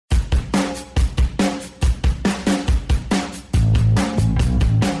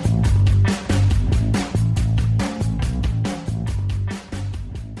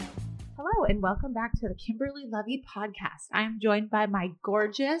and welcome back to the Kimberly Lovey podcast. I am joined by my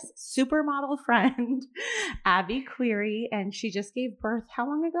gorgeous supermodel friend, Abby Querrey, and she just gave birth. How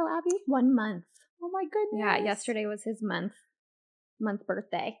long ago, Abby? 1 month. Oh my goodness. Yeah, yesterday was his month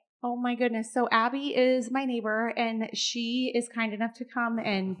birthday. Oh my goodness. So Abby is my neighbor, and she is kind enough to come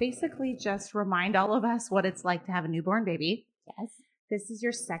and basically just remind all of us what it's like to have a newborn baby. Yes. This is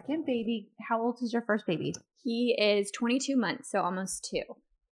your second baby. How old is your first baby? He is 22 months, so almost 2.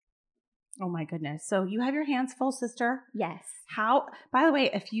 Oh my goodness. So you have your hands full, sister. Yes. By the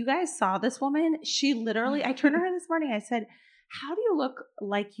way, if you guys saw this woman, she literally, I turned to her this morning. I said, how do you look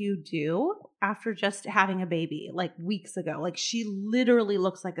like you do after just having a baby like weeks ago? Like she literally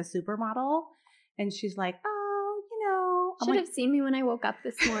looks like a supermodel. And she's like, oh, you know. Should have seen me when I woke up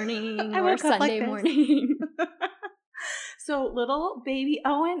this morning I or woke up like Sunday this. morning. So little baby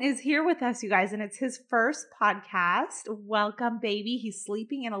Owen is here with us, you guys, and it's his first podcast. Welcome, baby. He's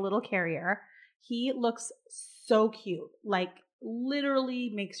sleeping in a little carrier. He looks so cute, like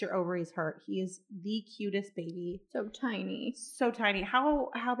literally makes your ovaries hurt. He is the cutest baby. So tiny. So tiny.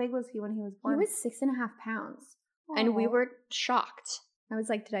 How big was he when he was born? He was 6.5 pounds. And we were shocked. I was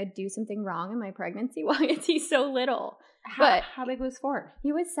like, did I do something wrong in my pregnancy? Why is he so little? How big was Ford?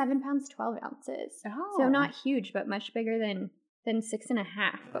 He was 7 pounds, 12 ounces. Oh. So not huge, but much bigger than 6.5.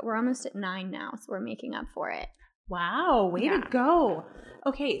 But we're almost at 9 now, so we're making up for it. Wow, way to go.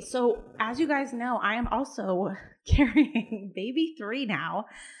 Okay, so as you guys know, I am also carrying baby 3 now.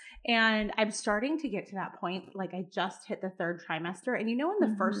 And I'm starting to get to that point. Like I just hit the 3rd trimester. And you know, when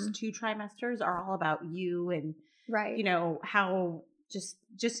the first 2 trimesters are all about you and, right, you know, how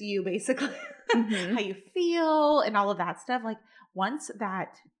just you basically, how you feel and all of that stuff. Like once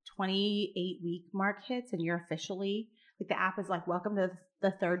that 28-week mark hits and you're officially, like the app is like, welcome to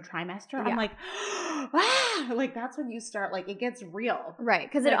the 3rd trimester. I'm like, ah, like that's when you start, like it gets real. Right,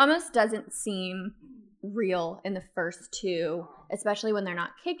 because it almost doesn't seem real in the first 2, especially when they're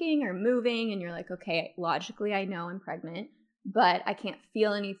not kicking or moving and you're like, okay, logically I know I'm pregnant, but I can't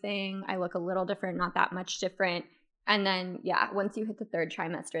feel anything. I look a little different, not that much different. And then, once you hit the 3rd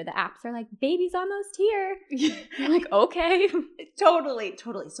trimester, the apps are like, baby's almost here. You're like, okay. Totally.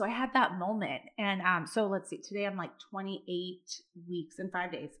 So I had that moment. And so let's see. Today I'm like 28 weeks and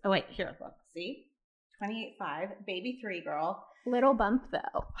 5 days. Oh, wait. Here, look. See? 28.5. Baby 3, girl. Little bump,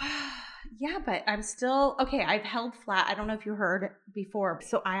 though. Yeah, but I'm still, okay, I've held flat. I don't know if you heard before.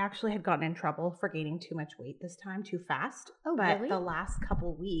 So I actually had gotten in trouble for gaining too much weight this time, too fast. Oh, but really? The last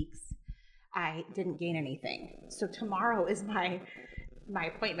couple weeks, I didn't gain anything. So tomorrow is my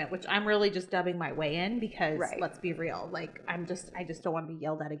appointment, which I'm really just dubbing my way in because let's be real. Like I just don't want to be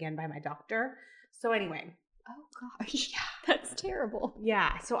yelled at again by my doctor. So anyway. Oh gosh. Yeah. That's terrible.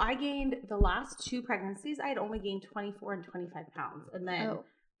 Yeah. So I gained the last 2 pregnancies. I had only gained 24 and 25 pounds. And then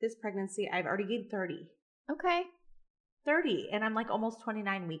this pregnancy, I've already gained 30. Okay. 30. And I'm like almost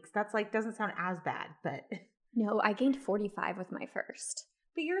 29 weeks. That's like, doesn't sound as bad, but. No, I gained 45 with my first.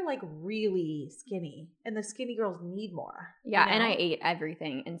 But you're like really skinny and the skinny girls need more. Yeah. You know? And I ate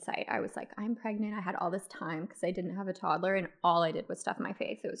everything in sight. I was like, I'm pregnant. I had all this time because I didn't have a toddler and all I did was stuff my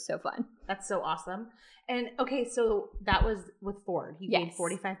face. It was so fun. That's so awesome. And okay, so that was with Ford. He gained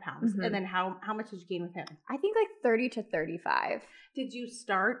 45 pounds. And then how much did you gain with him? I think like 30 to 35. Did you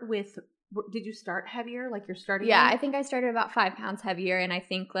start heavier? Like you're starting? Yeah, I think I started about 5 pounds heavier. And I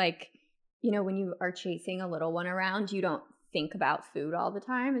think like, you know, when you are chasing a little one around, you don't think about food all the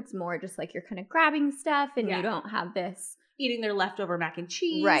time. It's more just like you're kind of grabbing stuff and you don't have this eating their leftover mac and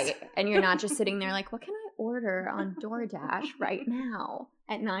cheese. Right. And you're not just sitting there like, what can I order on DoorDash right now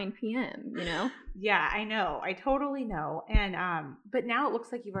at 9 p.m., you know? Yeah, I know. I totally know. And but now it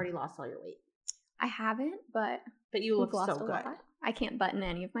looks like you've already lost all your weight. I haven't, but you look so good. Lot. I can't button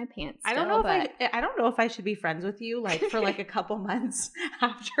any of my pants. I don't know if I should be friends with you like for like a couple months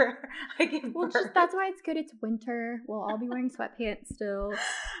after I give birth. That's why it's good. It's winter. We'll all be wearing sweatpants still.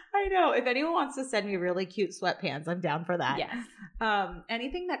 I know. If anyone wants to send me really cute sweatpants, I'm down for that. Yes.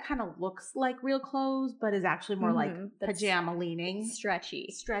 Anything that kind of looks like real clothes, but is actually more like pajama leaning.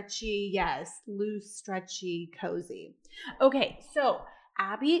 Stretchy. Yes. Loose, stretchy, cozy. Okay. So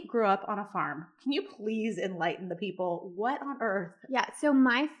Abby grew up on a farm. Can you please enlighten the people? What on earth? Yeah, so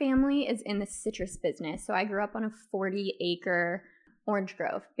my family is in the citrus business. So I grew up on a 40-acre orange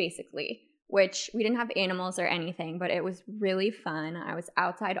grove, basically, which we didn't have animals or anything, but it was really fun. I was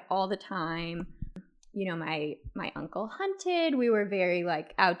outside all the time. You know, my uncle hunted. We were very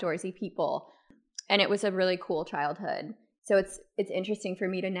like outdoorsy people, and it was a really cool childhood. So it's interesting for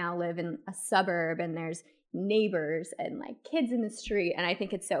me to now live in a suburb and there's neighbors and like kids in the street, and I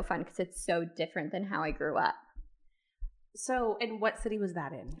think it's so fun because it's so different than how I grew up. So, and what city was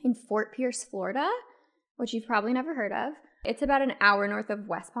that in? In Fort Pierce, Florida, which you've probably never heard of. It's about an hour north of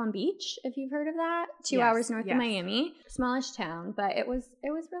West Palm Beach, if you've heard of that. 2 hours north of Miami. Smallish town, but it was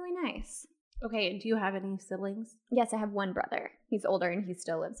really nice. Okay, and do you have any siblings? Yes, I have one brother. He's older and he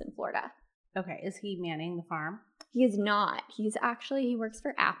still lives in Florida. Okay, is he manning the farm? He is not. He works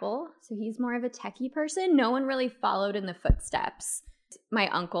for Apple, so he's more of a techie person. No one really followed in the footsteps. My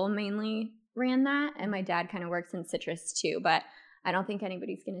uncle mainly ran that, and my dad kind of works in citrus too, but I don't think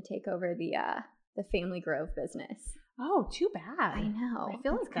anybody's going to take over the Family Grove business. Oh, too bad. I know. I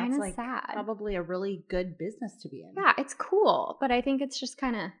feel like that's like sad. Probably a really good business to be in. Yeah, it's cool, but I think it's just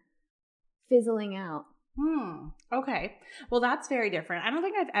kind of fizzling out. Okay. Well, that's very different. I don't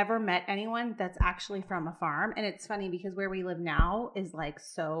think I've ever met anyone that's actually from a farm. And it's funny because where we live now is like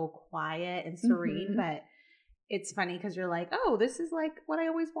so quiet and serene, but it's funny because you're like, oh, this is like what I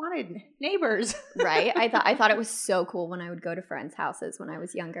always wanted. Neighbors. Right. I thought it was so cool when I would go to friends' houses when I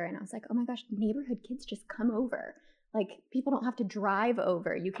was younger. And I was like, oh my gosh, neighborhood kids just come over. Like people don't have to drive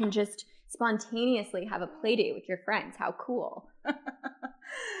over. You can just spontaneously have a play date with your friends. How cool.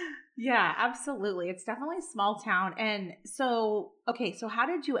 Yeah, absolutely. It's definitely a small town. And so, okay, so how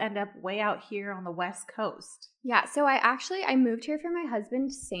did you end up way out here on the West Coast? Yeah, so I moved here for my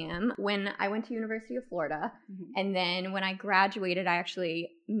husband, Sam, when I went to University of Florida. And then when I graduated, I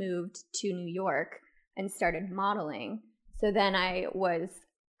actually moved to New York and started modeling. So then I was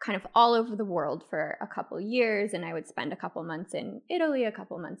kind of all over the world for a couple years, and I would spend a couple months in Italy, a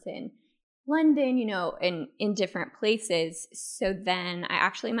couple months in London, in different places. So then I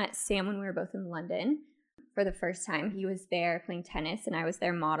actually met Sam when we were both in London for the first time. He was there playing tennis and I was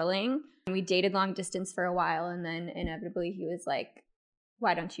there modeling. And we dated long distance for a while, and then inevitably he was like,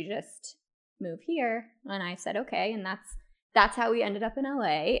 why don't you just move here? And I said, okay. And that's how we ended up in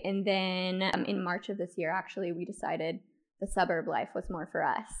LA. And then in March of this year, actually, we decided the suburb life was more for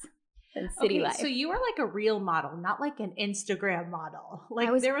us than city life. So you were like a real model, not like an Instagram model.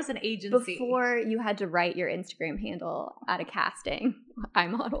 Like there was an agency. Before you had to write your Instagram handle at a casting, I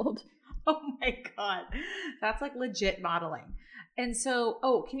modeled. Oh my God. That's like legit modeling. And so,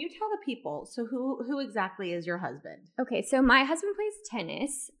 can you tell the people, so who exactly is your husband? Okay, so my husband plays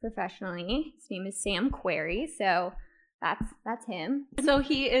tennis professionally. His name is Sam Querrey, so that's him. So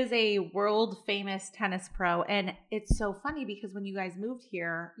he is a world famous tennis pro. And it's so funny because when you guys moved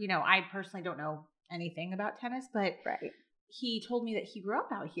here, I personally don't know anything about tennis, but he told me that he grew up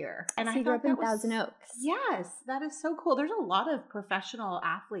out here. And I grew up in Thousand Oaks. Yes, that is so cool. There's a lot of professional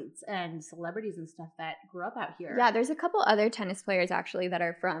athletes and celebrities and stuff that grew up out here. Yeah, there's a couple other tennis players actually that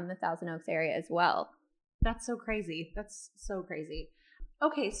are from the Thousand Oaks area as well. That's so crazy.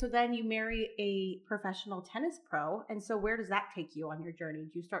 Okay, so then you marry a professional tennis pro. And so where does that take you on your journey?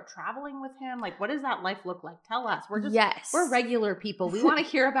 Do you start traveling with him? Like, what does that life look like? Tell us. We're regular people. We want to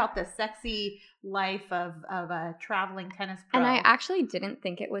hear about the sexy life of a traveling tennis pro. And I actually didn't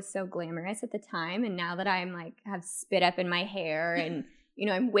think it was so glamorous at the time. And now that I'm like have spit up in my hair and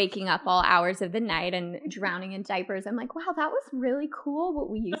I'm waking up all hours of the night and drowning in diapers, I'm like, wow, that was really cool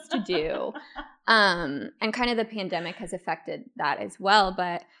what we used to do. And kind of the pandemic has affected that as well.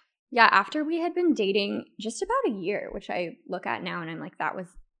 But yeah, after we had been dating just about a year, which I look at now and I'm like, that was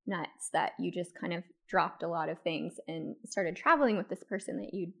nuts that you just kind of dropped a lot of things and started traveling with this person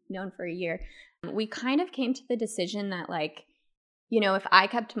that you'd known for a year. We kind of came to the decision that like, if I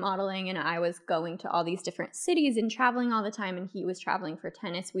kept modeling and I was going to all these different cities and traveling all the time and he was traveling for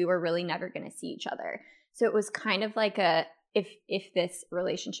tennis, we were really never going to see each other. So it was kind of like if this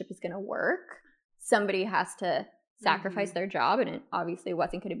relationship is going to work, somebody has to sacrifice their job, and it obviously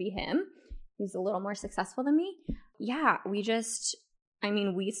wasn't going to be him. He's a little more successful than me. Yeah, we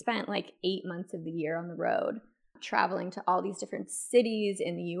spent like 8 months of the year on the road traveling to all these different cities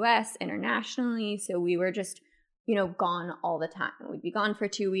in the US, internationally. So we were just gone all the time. We'd be gone for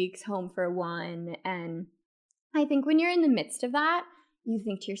 2 weeks, home for 1. And I think when you're in the midst of that, you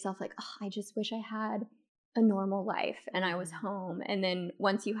think to yourself like, oh, I just wish I had a normal life and I was home. And then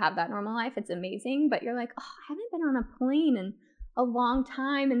once you have that normal life, it's amazing. But you're like, oh, I haven't been on a plane in a long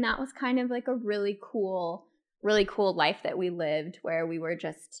time. And that was kind of like a really cool life that we lived, where we were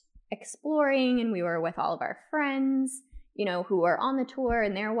just exploring and we were with all of our friends, who were on the tour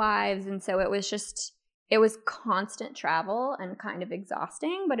and their wives. And so it was constant travel and kind of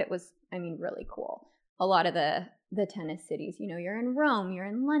exhausting, but it was, really cool. A lot of the tennis cities, you're in Rome, you're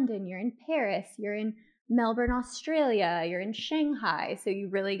in London, you're in Paris, you're in Melbourne, Australia, you're in Shanghai. So you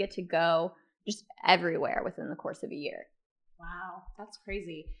really get to go just everywhere within the course of a year. Wow, that's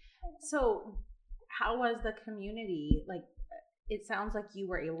crazy. So how was the community? Like, it sounds like you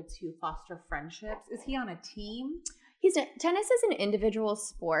were able to foster friendships. Is he on a team? Tennis is an individual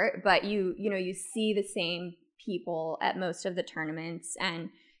sport, but you see the same people at most of the tournaments, and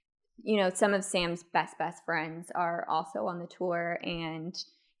some of Sam's best friends are also on the tour, and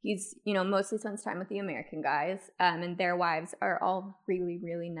he's mostly spends time with the American guys, and their wives are all really,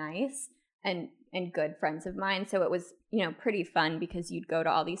 really nice and good friends of mine. So it was pretty fun because you'd go to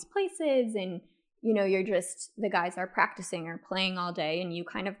all these places, and you're just, the guys are practicing or playing all day, and you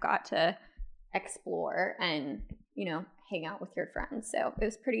kind of got to explore and hang out with your friends. So it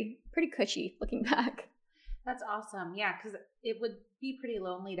was pretty cushy looking back. That's awesome. Yeah, because it would be pretty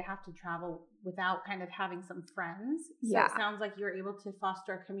lonely to have to travel without kind of having some friends. So Yeah. It sounds like you're able to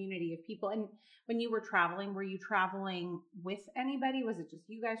foster a community of people. And when you were traveling, were you traveling with anybody? Was it just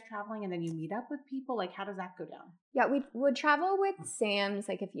you guys traveling and then you meet up with people? Like, how does that go down? Yeah, we would travel with Sam's,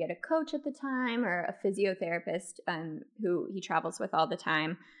 like if he had a coach at the time or a physiotherapist who he travels with all the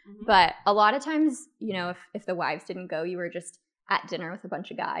time. Mm-hmm. But a lot of times, if the wives didn't go, you were just at dinner with a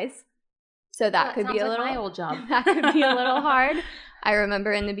bunch of guys. So that could be a little, my old job. That could be a little hard. I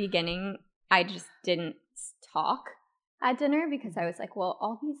remember in the beginning, I just didn't talk at dinner because I was like,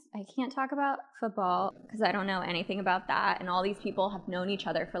 well, I can't talk about football because I don't know anything about that. And all these people have known each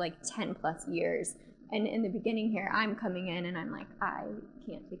other for like 10 plus years. And in the beginning here, I'm coming in and I'm like, I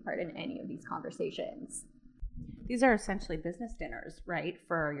can't take part in any of these conversations. These are essentially business dinners, right,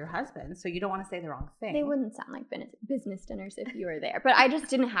 for your husband. So you don't want to say the wrong thing. They wouldn't sound like business dinners if you were there. But I just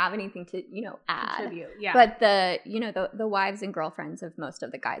didn't have anything to, add. Contribute, yeah. But the wives and girlfriends of most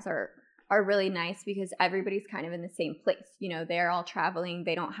of the guys are really nice because everybody's kind of in the same place. They're all traveling.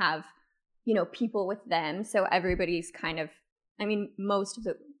 They don't have, people with them. So everybody's kind of, most of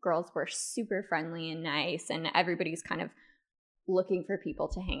the girls were super friendly and nice, and everybody's kind of looking for people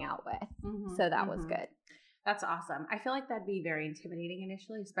to hang out with. Mm-hmm, so that was good. That's awesome. I feel like that'd be very intimidating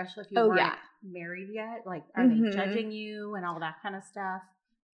initially, especially if you weren't married yet. Like, are they judging you and all that kind of stuff?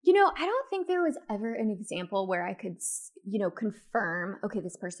 I don't think there was ever an example where I could, confirm, okay,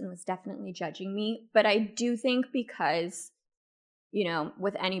 this person was definitely judging me. But I do think because,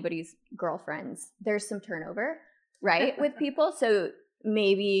 with anybody's girlfriends, there's some turnover, right, with people. So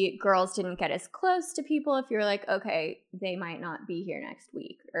maybe girls didn't get as close to people if you're like, okay, they might not be here next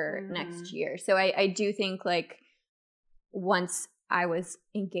week or next year. So I do think like once I was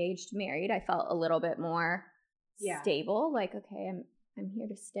engaged, married, I felt a little bit more stable. Like, okay, I'm here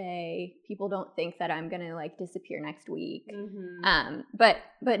to stay. People don't think that I'm going to like disappear next week. Mm-hmm.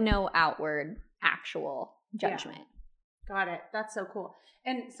 But no outward actual judgment. Yeah. Got it. That's so cool.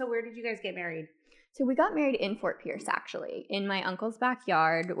 And so where did you guys get married? So we got married in Fort Pierce, actually, in my uncle's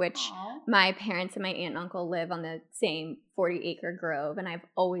backyard, which my parents and my aunt and uncle live on the same 40-acre grove, and I've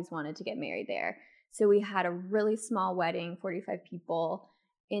always wanted to get married there. So we had a really small wedding, 45 people,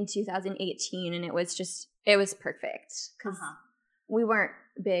 in 2018, and it was perfect because we weren't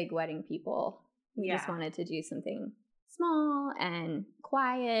big wedding people. We just wanted to do something small and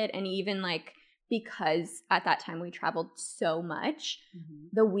quiet, and even like because at that time we traveled so much. Mm-hmm.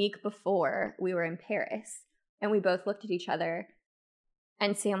 The week before we were in Paris and we both looked at each other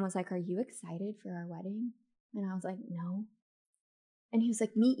and Sam was like, "Are you excited for our wedding?" And I was like, "No." And he was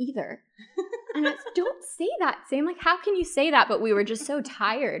like, "Me either." And I was, "Don't say that, Sam. Like, how can you say that?" But we were just so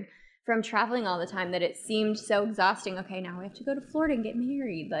tired from traveling all the time that it seemed so exhausting. Okay, now we have to go to Florida and get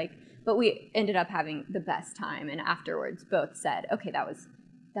married. Like, but we ended up having the best time. And afterwards both said, okay, that was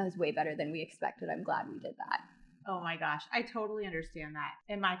way better than we expected. I'm glad we did that. Oh my gosh. I totally understand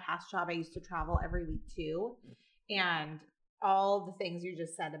that. In my past job, I used to travel every week too. And all the things you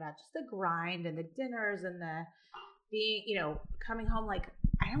just said about just the grind and the dinners and the being, coming home. Like,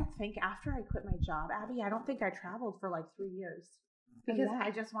 I don't think after I quit my job, Abby, I don't think I traveled for like 3 years because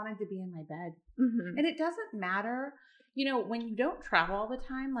I just wanted to be in my bed. Mm-hmm. And it doesn't matter, when you don't travel all the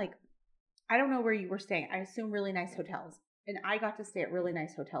time, like, I don't know where you were staying. I assume really nice hotels. And I got to stay at really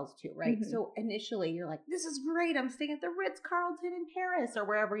nice hotels too, right? Mm-hmm. So initially you're like, this is great. I'm staying at the Ritz-Carlton in Paris or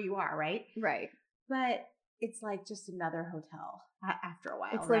wherever you are, right? Right. But it's like just another hotel after a while.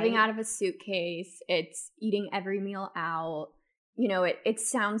 It's living out of a suitcase. It's eating every meal out. It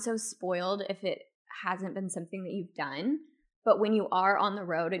sounds so spoiled if it hasn't been something that you've done. But when you are on the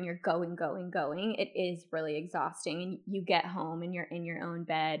road and you're going, it is really exhausting. And you get home and you're in your own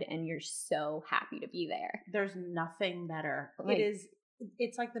bed and you're so happy to be there. There's nothing better.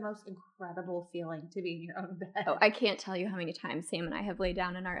 It's like the most incredible feeling to be in your own bed. Oh, I can't tell you how many times Sam and I have laid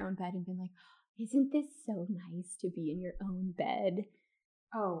down in our own bed and been like, isn't this so nice to be in your own bed?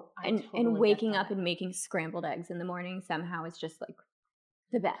 Oh, and waking up and making scrambled eggs in the morning somehow is just like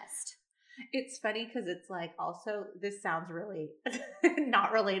the best. It's funny because it's like also, this sounds really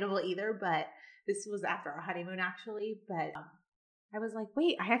not relatable either, but This was after our honeymoon actually, but I was like,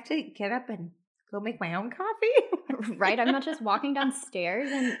 wait, I have to get up and go make my own coffee? Right? I'm not just walking downstairs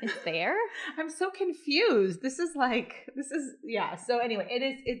and it's there. I'm so confused. Yeah. So anyway,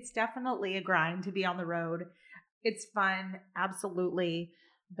 it's definitely a grind to be on the road. It's fun, absolutely,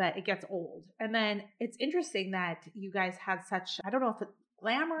 but it gets old. And then it's interesting that you guys had such, I don't know if it's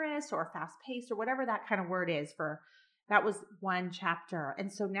glamorous or fast paced or whatever that kind of word is for, that was one chapter.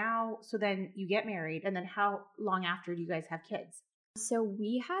 And so then you get married, and then how long after do you guys have kids? So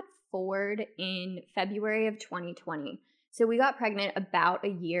we had Ford in February of 2020. So we got pregnant about a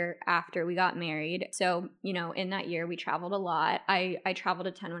year after we got married. So, in that year we traveled a lot. I traveled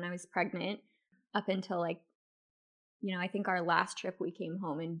a ton when I was pregnant up until I think our last trip we came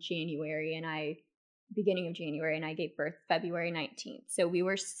home in January beginning of January, and I gave birth February 19th. So we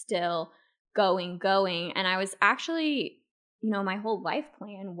were still going. And I was actually, my whole life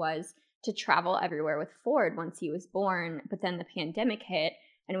plan was to travel everywhere with Ford once he was born. But then the pandemic hit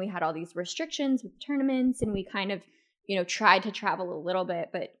and we had all these restrictions with tournaments, and we kind of, tried to travel a little bit.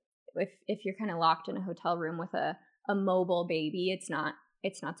 But if you're kind of locked in a hotel room with a mobile baby, it's not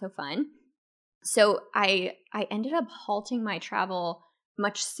so fun. So I ended up halting my travel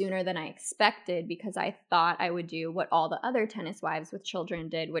much sooner than I expected, because I thought I would do what all the other tennis wives with children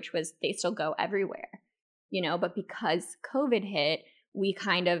did, which was they still go everywhere, but because COVID hit, we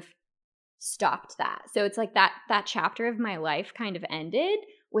kind of stopped that. So it's like that chapter of my life kind of ended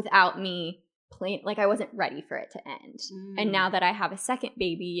without me I wasn't ready for it to end. And now that I have a second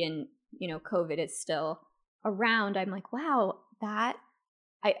baby and, COVID is still around, I'm like, wow, that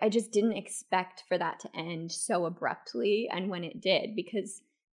I just didn't expect for that to end so abruptly. And when it did, because,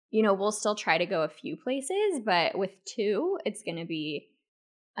 we'll still try to go a few places, but with two, it's going to be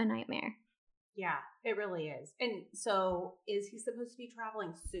a nightmare. Yeah, it really is. And so is he supposed to be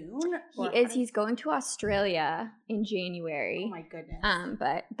traveling soon? He is. He's going to Australia in January. Oh my goodness.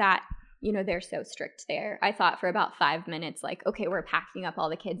 But that, they're so strict there. I thought for about 5 minutes, like, okay, we're packing up all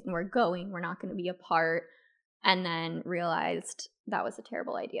the kids and we're going. We're not going to be apart. And then realized that was a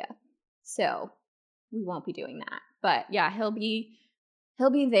terrible idea. So we won't be doing that. But yeah, he'll be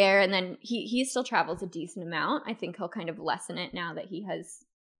there. And then he still travels a decent amount. I think he'll kind of lessen it now that he has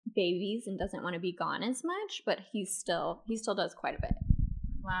babies and doesn't want to be gone as much, but he still does quite a bit.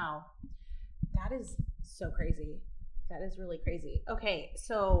 Wow. That is so crazy. That is really crazy. Okay,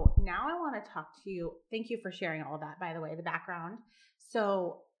 so now I want to talk to you. Thank you for sharing all of that, by the way, the background.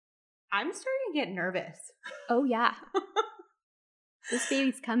 So I'm starting to get nervous. Oh, yeah. This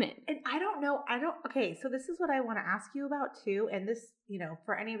baby's coming. And okay, so this is what I want to ask you about too. And this,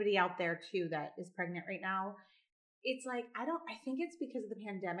 for anybody out there too that is pregnant right now, it's like, I think it's because of the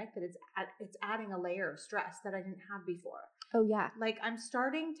pandemic that it's adding a layer of stress that I didn't have before. Oh, yeah. Like, I'm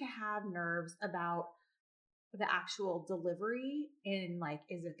starting to have nerves about the actual delivery and like,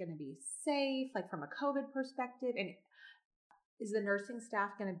 is it going to be safe? Like from a COVID perspective, and is the nursing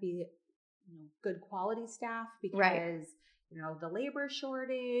staff going to be, good quality staff? Because, right. The labor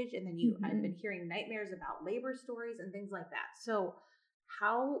shortage, and then I've been hearing nightmares about labor stories and things like that. So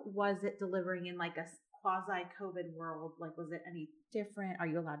how was it delivering in like a quasi-COVID world? Like, was it any different? Are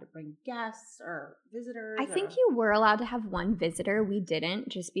you allowed to bring guests or visitors? I think you were allowed to have one visitor. We didn't,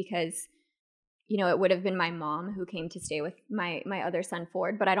 just because, it would have been my mom who came to stay with my other son,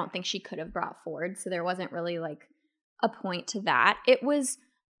 Ford, but I don't think she could have brought Ford. So there wasn't really like a point to that. It was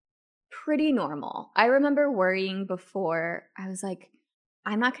pretty normal. I remember worrying before. I was like,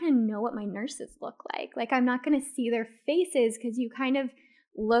 I'm not going to know what my nurses look like. Like, I'm not going to see their faces, because you kind of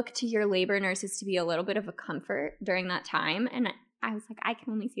look to your labor nurses to be a little bit of a comfort during that time. And I was like, I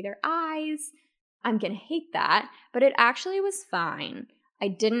can only see their eyes. I'm going to hate that. But it actually was fine. I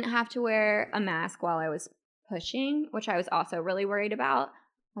didn't have to wear a mask while I was pushing, which I was also really worried about.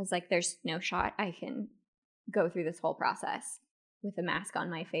 I was like, there's no shot I can go through this whole process with a mask on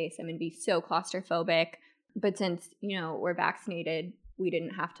my face. I'm going to be so claustrophobic. But since, we're vaccinated, we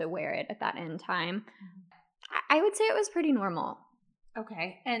didn't have to wear it at that end time. I would say it was pretty normal.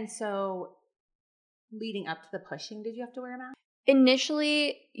 Okay. And so leading up to the pushing, did you have to wear a mask?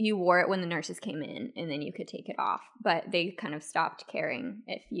 Initially, you wore it when the nurses came in, and then you could take it off. But they kind of stopped caring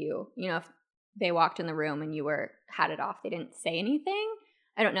if if they walked in the room and you had it off. They didn't say anything.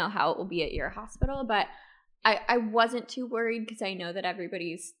 I don't know how it will be at your hospital, but I wasn't too worried, because I know that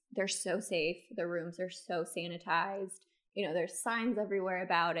they're so safe. The rooms are so sanitized. There's signs everywhere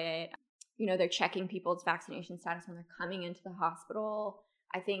about it. They're checking people's vaccination status when they're coming into the hospital.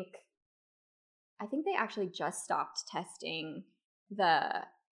 I think they actually just stopped testing the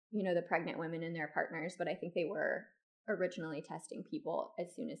pregnant women and their partners, but I think they were originally testing people as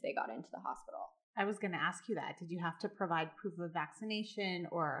soon as they got into the hospital. I was going to ask you that. Did you have to provide proof of vaccination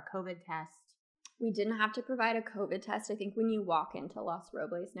or a COVID test? We didn't have to provide a COVID test. I think when you walk into Los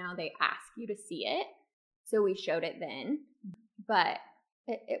Robles now, they ask you to see it. So we showed it then. But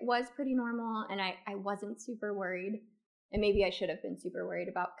it was pretty normal, and I wasn't super worried. And maybe I should have been super worried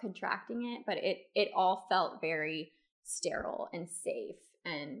about contracting it, but it all felt very sterile and safe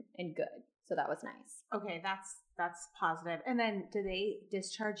and good. So that was nice. Okay, that's positive. And then do they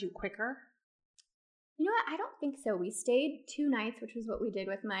discharge you quicker? You know what? I don't think so. We stayed 2 nights, which was what we did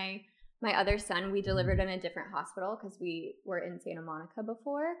with my other son. We delivered in a different hospital because we were in Santa Monica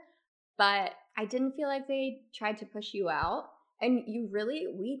before. But I didn't feel like they tried to push you out. And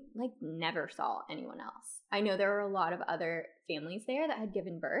we like never saw anyone else. I know there were a lot of other families there that had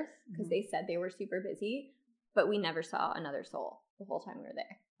given birth because they said they were super busy, but we never saw another soul the whole time we were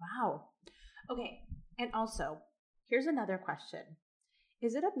there. Wow. Okay. And also, here's another question.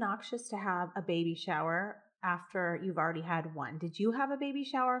 Is it obnoxious to have a baby shower after you've already had one? Did you have a baby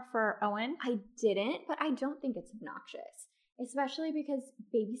shower for Owen? I didn't, but I don't think it's obnoxious, especially because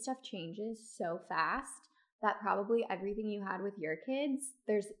baby stuff changes so fast that probably everything you had with your kids,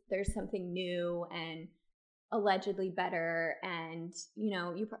 there's something new and allegedly better. And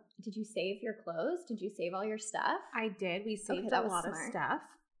did you save your clothes? Did you save all your stuff? I did. We saved a lot of stuff.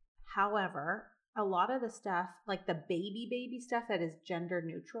 However, a lot of the stuff, like the baby stuff that is gender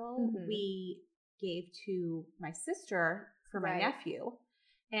neutral, we gave to my sister for my nephew.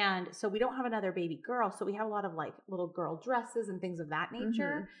 And so we don't have another baby girl. So we have a lot of like little girl dresses and things of that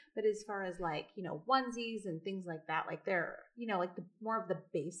nature. But as far as like, onesies and things like that, like they're, like the more of the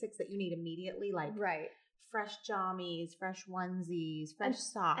basics that you need immediately, like fresh jammies, fresh onesies, fresh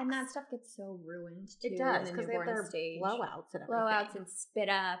socks. And that stuff gets so ruined too. It does, because they have their blowouts and everything. Blowouts and spit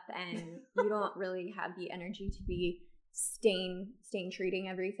up, and you don't really have the energy to be stain treating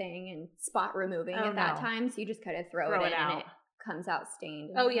everything and spot removing at that time. So you just kind of throw it in out. And it comes out stained.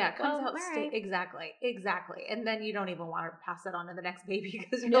 It comes out stained. Exactly. And then you don't even want to pass it on to the next baby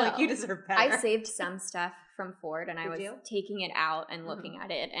because you're like, you deserve better. I saved some stuff from Ford, and I was taking it out and looking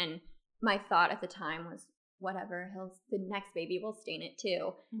at it, and my thought at the time was, whatever, the next baby will stain it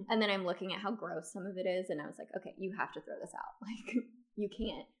too. And then I'm looking at how gross some of it is, and I was like, okay, you have to throw this out. Like, you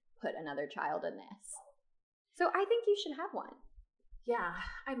can't put another child in this. So I think you should have one. Yeah,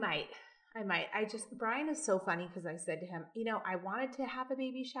 I might. Brian is so funny because I said to him, I wanted to have a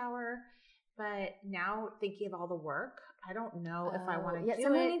baby shower, but now thinking of all the work, I don't know if I want to do it.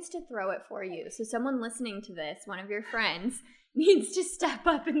 Someone needs to throw it for you. So someone listening to this, one of your friends, needs to step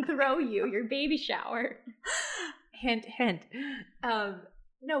up and throw you your baby shower. Hint, hint.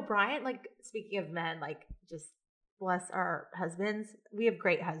 No, Brian, like, speaking of men, like, just bless our husbands. We have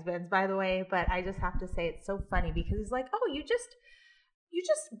great husbands, by the way, but I just have to say it's so funny because it's like, oh, you just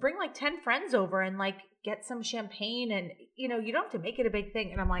bring like 10 friends over and like get some champagne and, you don't have to make it a big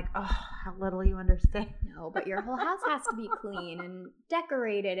thing. And I'm like, oh, how little you understand. No, but your whole house has to be clean and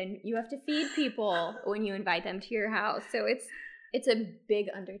decorated, and you have to feed people when you invite them to your house. So it's a big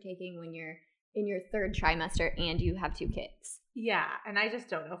undertaking when you're in your 3rd trimester and you have 2 kids. Yeah. And I just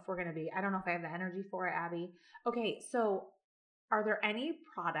don't know if I don't know if I have the energy for it, Abby. Okay. So are there any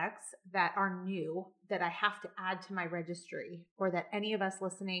products that are new that I have to add to my registry, or that any of us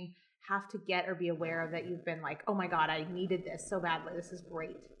listening have to get or be aware of that you've been like, oh my God, I needed this so badly. This is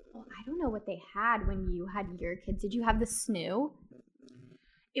great. Well, I don't know what they had when you had your kids. Did you have the snoo?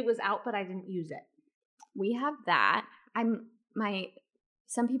 It was out, but I didn't use it. We have that.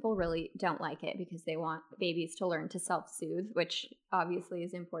 Some people really don't like it because they want babies to learn to self-soothe, which obviously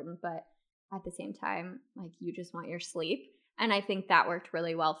is important, but at the same time, like, you just want your sleep. And I think that worked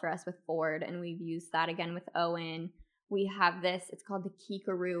really well for us with Ford, and we've used that again with Owen. We have this, it's called the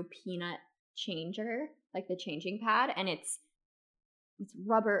Querrey Peanut Changer, like the changing pad, and it's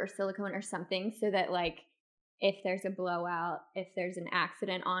rubber or silicone or something so that, like, if there's a blowout, if there's an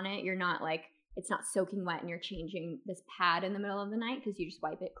accident on it, you're not like, it's not soaking wet and you're changing this pad in the middle of the night because you just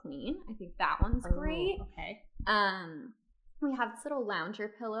wipe it clean. I think that one's great. Okay. We have this little lounger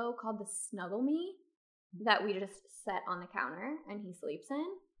pillow called the Snuggle Me that we just set on the counter and he sleeps in.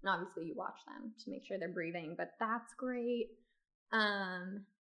 And obviously you watch them to make sure they're breathing, but that's great. The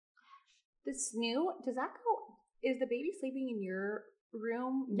snoo, does that go, is the baby sleeping in your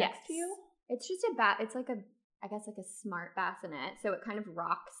room next to you? It's just it's like I guess like a smart bassinet. So it kind of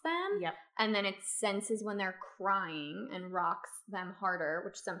rocks them. Yep. And then it senses when they're crying and rocks them harder,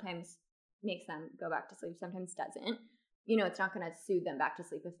 which sometimes makes them go back to sleep, sometimes doesn't. It's not going to soothe them back to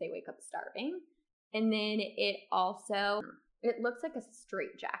sleep if they wake up starving. And then it looks like a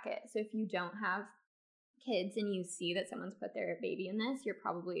straight jacket. So if you don't have kids and you see that someone's put their baby in this, you're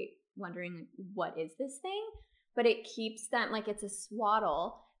probably wondering, like, what is this thing? But it keeps them, like, it's a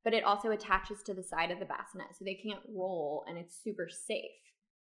swaddle, but it also attaches to the side of the bassinet so they can't roll, and it's super safe.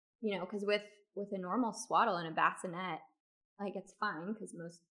 You know, because with a normal swaddle and a bassinet, like, it's fine because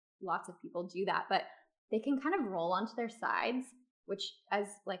lots of people do that, but they can kind of roll onto their sides, which as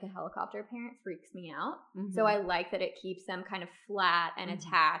like a helicopter parent freaks me out. Mm-hmm. So I like that it keeps them kind of flat and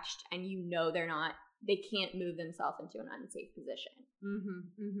attached, and you know they can't move themselves into an unsafe position.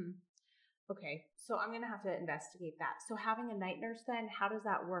 Mm-hmm. Mm-hmm. Okay, so I'm going to have to investigate that. So having a night nurse then, how does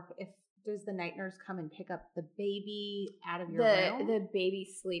that work? Does the night nurse come and pick up the baby out of your room? The baby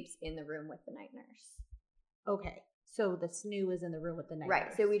sleeps in the room with the night nurse. Okay, so the SNU is in the room with the night nurse.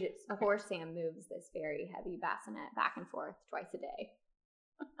 Right, so we just, poor Sam moves this very heavy bassinet back and forth twice a day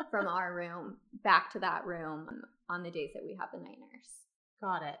from our room back to that room on the days that we have the night nurse.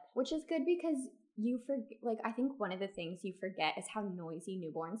 Got it. Which is good because you forget, like, I think one of the things you forget is how noisy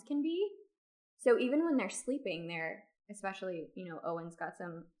newborns can be. So even when they're sleeping, especially, you know, Owen's got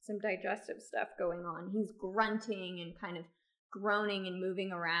some digestive stuff going on. He's grunting and kind of groaning and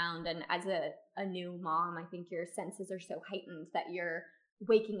moving around. And as a new mom, I think your senses are so heightened that you're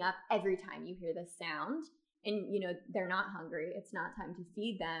waking up every time you hear this sound. And, you know, they're not hungry. It's not time to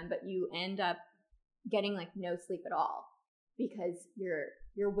feed them, but you end up getting like no sleep at all because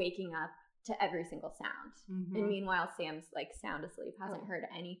you're waking up to every single sound. Mm-hmm. And meanwhile, Sam's like sound asleep, hasn't heard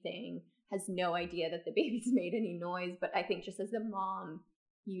anything, has no idea that the baby's made any noise. But I think just as a mom,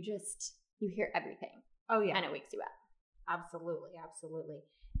 you hear everything. Oh, yeah. And it wakes you up. Absolutely. Absolutely.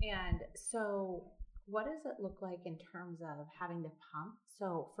 And so what does it look like in terms of having to pump?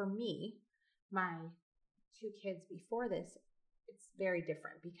 So for me, my 2 kids before this, it's very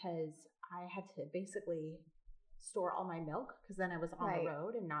different because I had to basically store all my milk because then I was on the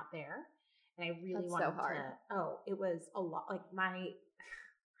road and not there. And I really wanted it was a lot. Like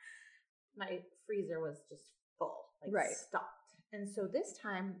my freezer was just full, like stocked. And so this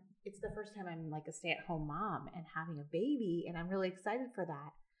time, it's the first time I'm like a stay-at-home mom and having a baby, and I'm really excited for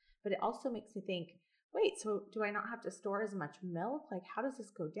that. But it also makes me think, wait, so do I not have to store as much milk? Like, how does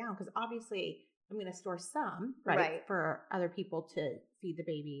this go down? Because obviously I'm going to store some, right, for other people to feed the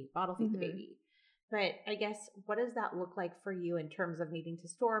baby, bottle feed the baby. But I guess, what does that look like for you in terms of needing to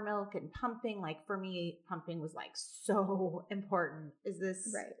store milk and pumping? Like for me, pumping was like so important. Is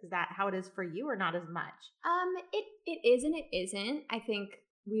that how it is for you or not as much? It is and it isn't. I think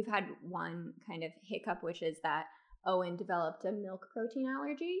we've had one kind of hiccup, which is that Owen developed a milk protein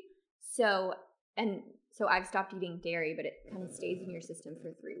allergy. So I've stopped eating dairy, but it kind of stays in your system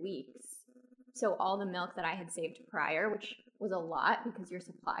for 3 weeks. So all the milk that I had saved prior, which was a lot because your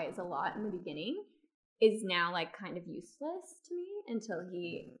supply is a lot in the beginning, is now like kind of useless to me until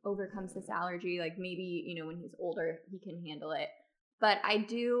he overcomes this allergy. Like maybe, you know, when he's older, he can handle it. But I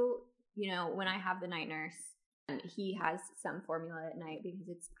do, you know, when I have the night nurse, he has some formula at night because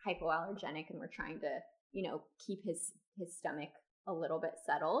it's hypoallergenic and we're trying to, you know, keep his stomach a little bit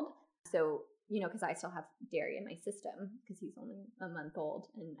settled. So, you know, because I still have dairy in my system because he's only a month old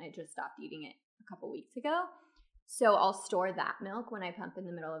and I just stopped eating it a couple weeks ago. So I'll store that milk when I pump in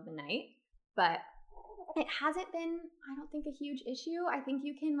the middle of the night. But it hasn't been, I don't think, a huge issue. I think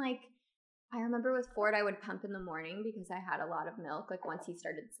you can, like, I remember with Ford, I would pump in the morning because I had a lot of milk, like once he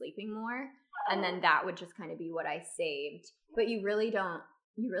started sleeping more. And then that would just kind of be what I saved. But you really don't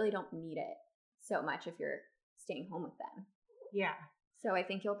need it so much if you're staying home with them. Yeah. So I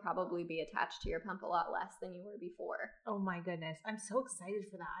think you'll probably be attached to your pump a lot less than you were before. Oh my goodness. I'm so excited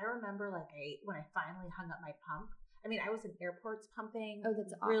for that. I remember when I finally hung up my pump. I mean, I was in airports pumping. Oh,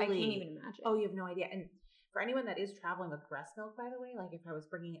 that's awesome. I can't even imagine. Oh, you have no idea. And for anyone that is traveling with breast milk, by the way, like if I was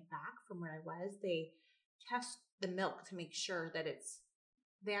bringing it back from where I was, they test the milk to make sure that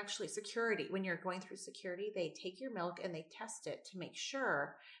security, when you're going through security, they take your milk and they test it to make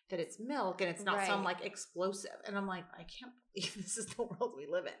sure that it's milk and it's not some like explosive. And I'm like, I can't believe this is the world we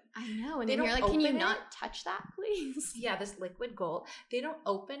live in. I know. And then you're like, can you not touch that, please? Yeah, this liquid gold. They don't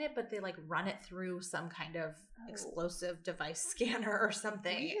open it, but they like run it through some kind of explosive device scanner or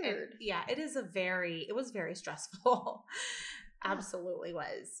something. Weird. And it was very stressful. Absolutely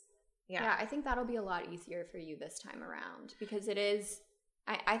was. Yeah, I think that'll be a lot easier for you this time around because it is.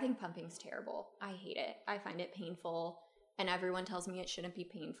 I think pumping's terrible. I hate it. I find it painful. And everyone tells me it shouldn't be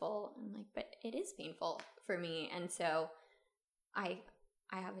painful. I'm like, but it is painful for me. And so I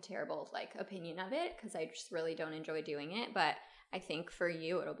have a terrible like opinion of it because I just really don't enjoy doing it. But I think for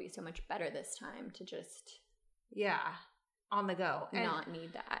you, it'll be so much better this time to just on the go. Not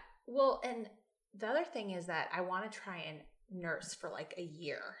need that. Well, and the other thing is that I want to try and nurse for like a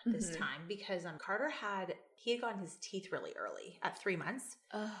year this time because Carter had gotten his teeth really early at 3 months.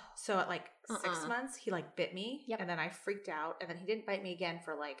 Oh. So at like 6 months, he like bit me and then I freaked out and then he didn't bite me again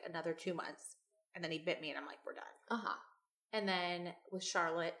for like another 2 months and then he bit me and I'm like, we're done. And then with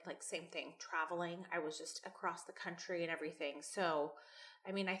Charlotte, like same thing, traveling. I was just across the country and everything. So,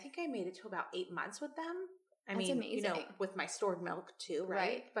 I mean, I think I made it to about 8 months with them. That's amazing. You know, with my stored milk too,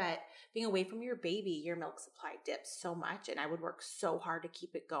 right? But being away from your baby, your milk supply dips so much and I would work so hard to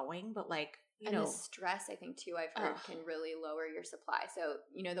keep it going. But like, you know. The stress, I think too, I've heard can really lower your supply. So,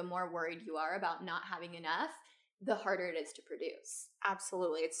 you know, the more worried you are about not having enough, the harder it is to produce.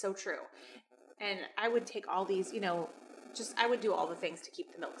 Absolutely. It's so true. And I would take all these, you know, I would do all the things to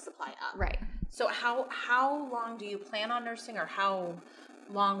keep the milk supply up. Right. So how long do you plan on nursing or how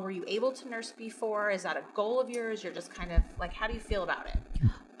long were you able to nurse before? Is that a goal of yours? You're just kind of like, how do you feel about it?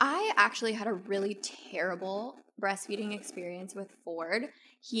 I actually had a really terrible breastfeeding experience with Ford.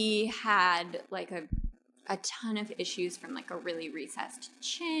 He had like a ton of issues from like a really recessed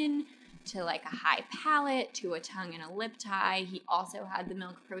chin to like a high palate to a tongue and a lip tie. He also had the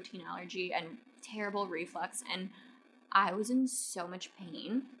milk protein allergy and terrible reflux, and I was in so much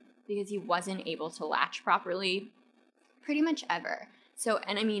pain because he wasn't able to latch properly pretty much ever. So,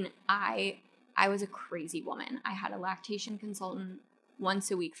 and I mean, I was a crazy woman. I had a lactation consultant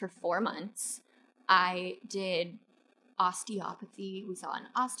once a week for 4 months. I did osteopathy. We saw an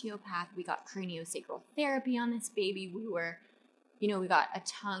osteopath. We got craniosacral therapy on this baby. We got a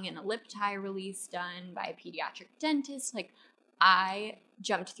tongue and a lip tie release done by a pediatric dentist. Like, I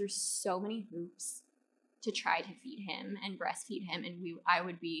jumped through so many hoops to try to feed him and breastfeed him. And I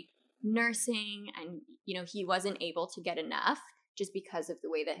would be nursing and, you know, he wasn't able to get enough just because of the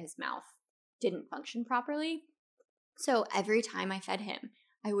way that his mouth didn't function properly. So every time I fed him,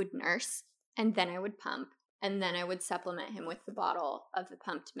 I would nurse and then I would pump and then I would supplement him with the bottle of the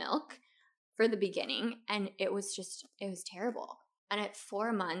pumped milk for the beginning. And it was terrible. And at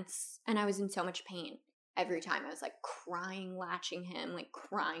 4 months, and I was in so much pain every time. I was like crying, latching him, like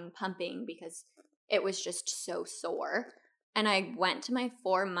crying, pumping because it was just so sore. And I went to my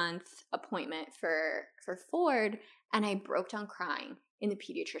 4-month appointment for Ford and I broke down crying in the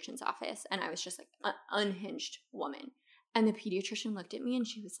pediatrician's office. And I was just like an unhinged woman. And the pediatrician looked at me and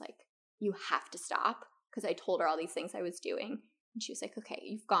she was like, you have to stop. Because I told her all these things I was doing. And she was like, okay,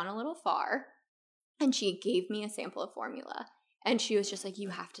 you've gone a little far. And she gave me a sample of formula. And she was just like, you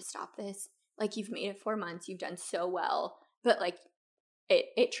have to stop this. Like, you've made it 4 months. You've done so well. But like,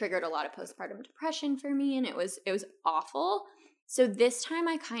 it triggered a lot of postpartum depression for me. And it was awful. So this time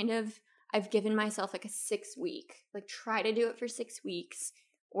I've given myself like a 6-week, like try to do it for 6 weeks.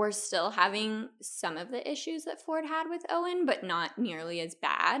 We're still having some of the issues that Ford had with Owen, but not nearly as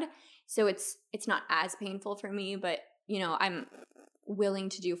bad. So it's not as painful for me, but you know, I'm willing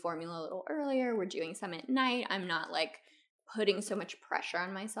to do formula a little earlier. We're doing some at night. I'm not like putting so much pressure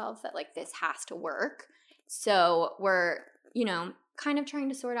on myself that like this has to work. So we're, you know, kind of trying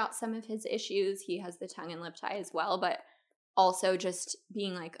to sort out some of his issues. He has the tongue and lip tie as well, but also just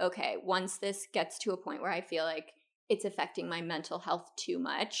being like, okay, once this gets to a point where I feel like it's affecting my mental health too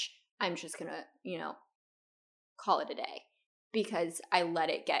much, I'm just going to, you know, call it a day because I let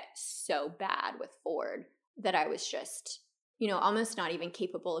it get so bad with Ford that I was just, you know, almost not even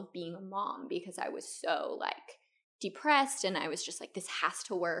capable of being a mom because I was so like depressed and I was just like, this has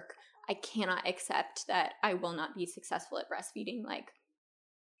to work. I cannot accept that I will not be successful at breastfeeding. Like,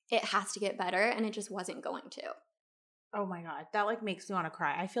 it has to get better, and it just wasn't going to. Oh my God. That like makes me want to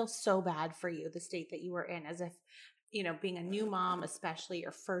cry. I feel so bad for you, the state that you were in, as if, you know, being a new mom, especially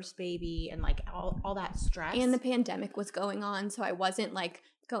your first baby and like all that stress. And the pandemic was going on, so I wasn't like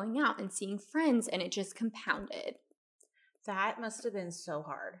going out and seeing friends, and it just compounded. That must have been so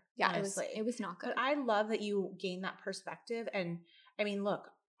hard. Yeah, honestly. It was not good. But I love that you gained that perspective. And I mean, look,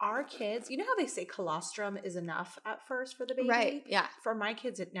 our kids, you know how they say colostrum is enough at first for the baby? Right, yeah. For my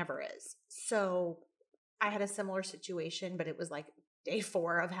kids, it never is. So I had a similar situation, but it was like day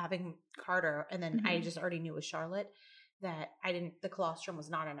 4 of having Carter. And then I just already knew with Charlotte that the colostrum was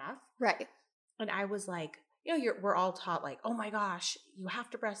not enough. Right. And I was like, you know, we're all taught like, oh my gosh, you have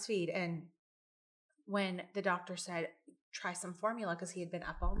to breastfeed. And when the doctor said, try some formula because he had been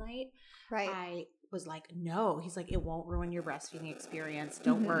up all night, right, I was like, no. He's like, it won't ruin your breastfeeding experience.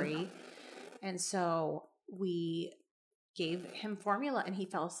 Don't worry. And so we gave him formula and he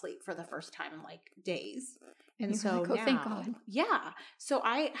fell asleep for the first time in like days. And so like, oh, now, thank God. Yeah. So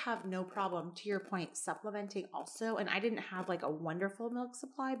I have no problem, to your point, supplementing also. And I didn't have like a wonderful milk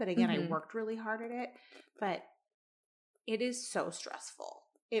supply, but again, I worked really hard at it. But it is so stressful.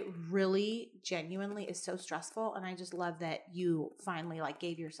 it really genuinely is so stressful. And I just love that you finally like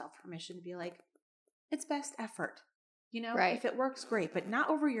gave yourself permission to be like, it's best effort. You know, Right. if it works, great, but not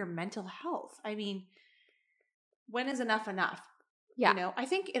over your mental health. I mean, when is enough enough? Yeah. You know, I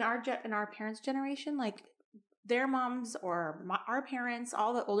think in our parents' generation, like their moms or our parents,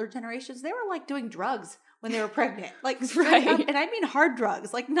 all the older generations, they were like doing drugs when they were pregnant, like straight up, and I mean hard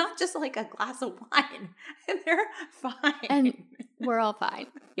drugs, like not just like a glass of wine, and they're fine. And we're all fine.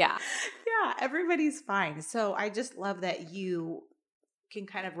 Yeah. Yeah, everybody's fine. So I just love that you can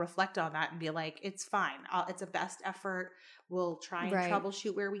kind of reflect on that and be like, it's fine. It's a best effort. We'll try and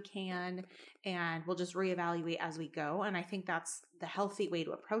troubleshoot where we can, and we'll just reevaluate as we go. And I think that's the healthy way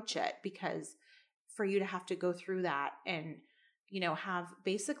to approach it, because for you to have to go through that and, you know, have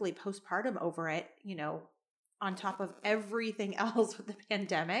basically postpartum over it, you know, on top of everything else with the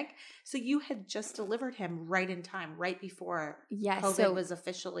pandemic. So you had just delivered him right in time, right before COVID was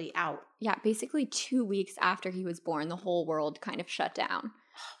officially out. Yeah, basically 2 weeks after he was born, the whole world kind of shut down.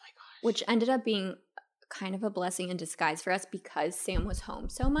 Oh my gosh. Which ended up being kind of a blessing in disguise for us because Sam was home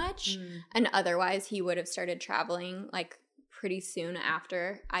so much. And otherwise he would have started traveling like pretty soon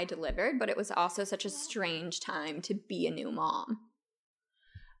after I delivered. But it was also such a strange time to be a new mom.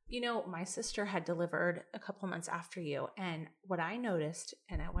 You know, my sister had delivered a couple months after you, and what I noticed,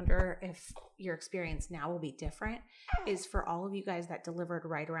 and I wonder if your experience now will be different, is for all of you guys that delivered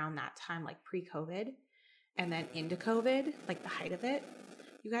right around that time, like pre-COVID and then into COVID, like the height of it,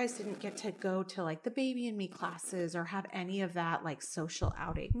 you guys didn't get to go to like the baby and me classes or have any of that like social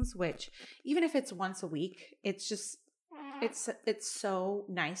outings, which even if it's once a week, it's just it's so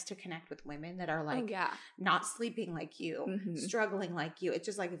nice to connect with women that are like not sleeping like you, struggling like you. It's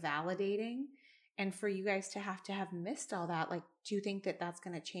just like validating. And for you guys to have missed all that, like, do you think that that's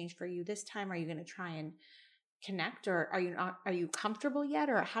going to change for you this time? Are you going to try and connect, or are you comfortable yet?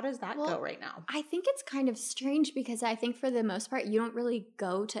 Or how does that go right now? I think it's kind of strange because I think for the most part, you don't really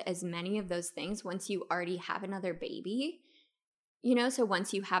go to as many of those things once you already have another baby, you know? So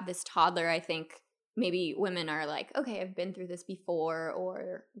once you have this toddler, I think maybe women are like, okay, I've been through this before,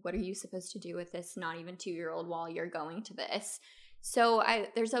 or what are you supposed to do with this not even 2-year-old while you're going to this? So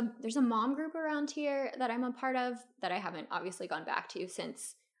there's a mom group around here that I'm a part of that I haven't obviously gone back to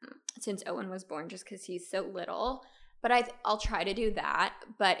since Owen was born, just because he's so little. But I'll try to do that.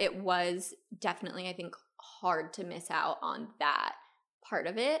 But it was definitely, I think, hard to miss out on that part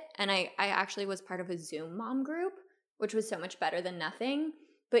of it. And I actually was part of a Zoom mom group, which was so much better than nothing.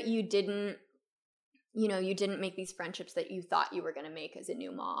 But you didn't make these friendships that you thought you were going to make as a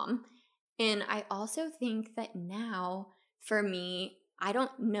new mom. And I also think that now, for me, I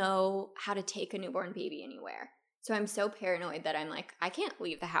don't know how to take a newborn baby anywhere. So I'm so paranoid that I'm like, I can't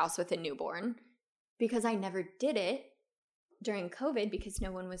leave the house with a newborn because I never did it during COVID because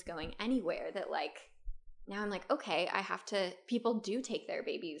no one was going anywhere. That like, now I'm like, okay, people do take their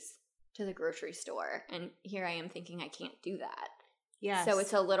babies to the grocery store. And here I am thinking I can't do that. Yes. So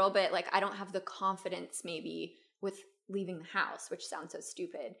it's a little bit like I don't have the confidence maybe with leaving the house, which sounds so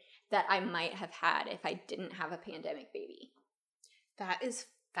stupid, that I might have had if I didn't have a pandemic baby. That is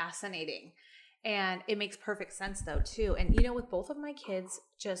fascinating. And it makes perfect sense though too. And you know, with both of my kids,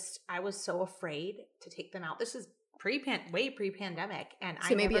 I was so afraid to take them out. This is way pre-pandemic, and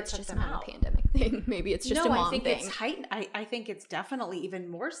so maybe it's just not a pandemic thing. Maybe it's just a mom thing. It's heightened. I think it's definitely even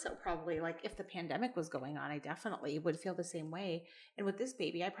more so. Probably like if the pandemic was going on, I definitely would feel the same way. And with this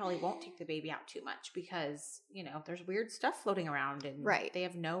baby, I probably won't take the baby out too much because you know there's weird stuff floating around, and they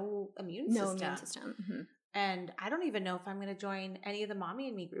have no immune system. Mm-hmm. And I don't even know if I'm going to join any of the mommy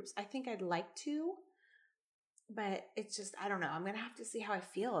and me groups. I think I'd like to, but it's just I don't know. I'm going to have to see how I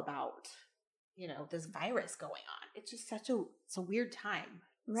feel about this virus going on. It's just it's a weird time.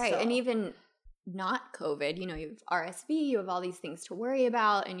 Right. So. And even not COVID, you have RSV, you have all these things to worry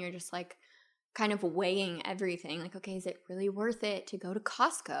about, and you're just like kind of weighing everything. Like, okay, is it really worth it to go to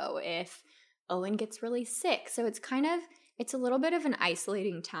Costco if Owen gets really sick? So it's a little bit of an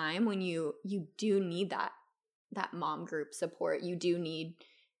isolating time when you do need that mom group support. You do need,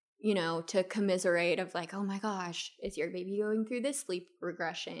 to commiserate of like, oh my gosh, is your baby going through this sleep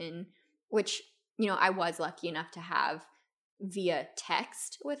regression? Which, I was lucky enough to have via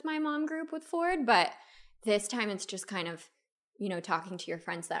text with my mom group with Ford. But this time it's just kind of, talking to your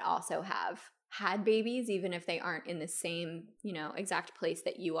friends that also have had babies, even if they aren't in the same, exact place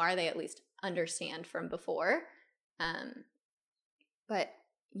that you are, they at least understand from before. But,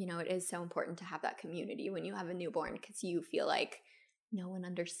 it is so important to have that community when you have a newborn because you feel like no one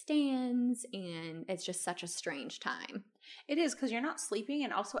understands, and it's just such a strange time. It is because you're not sleeping,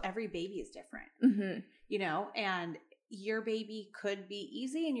 and also every baby is different, and your baby could be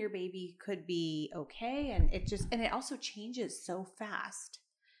easy and your baby could be okay. And it also changes so fast.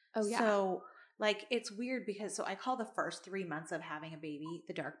 Oh, yeah. So like, it's weird because, so I call the first 3 months of having a baby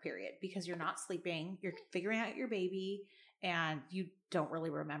the dark period, because you're not sleeping, you're figuring out your baby, and you don't really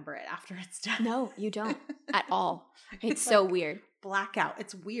remember it after it's done. No, you don't at all. It's so like weird. Blackout.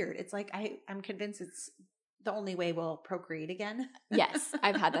 It's weird. It's like, I'm convinced it's the only way we'll procreate again. Yes.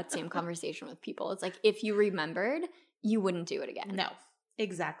 I've had that same conversation with people. It's like, if you remembered, you wouldn't do it again. No,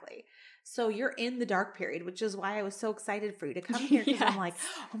 exactly. So you're in the dark period, which is why I was so excited for you to come here, because I'm like,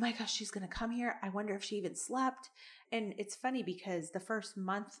 oh my gosh, she's going to come here. I wonder if she even slept. And it's funny because the first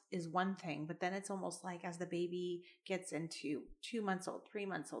month is one thing, but then it's almost like as the baby gets into 2 months old, 3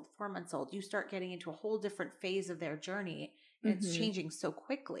 months old, 4 months old, you start getting into a whole different phase of their journey, and it's changing so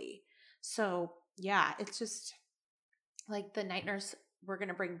quickly. So yeah, it's just like the night nurse we're going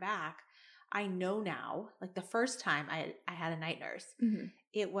to bring back. I know now, like the first time I had a night nurse,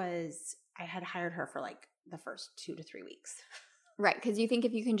 I had hired her for like the first 2 to 3 weeks. Right. Because you think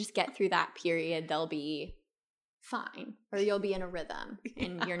if you can just get through that period, they'll be fine, or you'll be in a rhythm,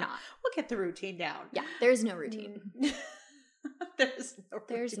 and you're not. We'll get the routine down. Yeah. There's no routine. There's no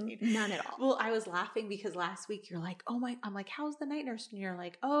routine. None at all. Well, I was laughing because last week you're like, I'm like, how's the night nurse? And you're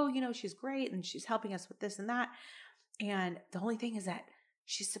like, oh, she's great, and she's helping us with this and that. And the only thing is that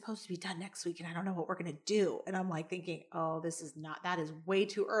she's supposed to be done next week, and I don't know what we're going to do. And I'm like thinking, oh, that is way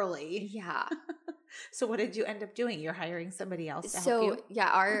too early. Yeah. So what did you end up doing? You're hiring somebody else to help you? So yeah,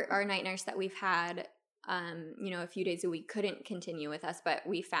 our night nurse that we've had, a few days a week couldn't continue with us, but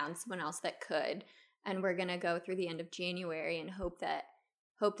we found someone else that could. And we're going to go through the end of January and hope that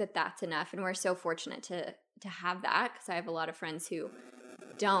that's enough. And we're so fortunate to have that, because I have a lot of friends who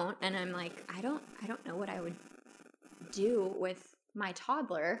don't. And I'm like, I don't know what I would do with my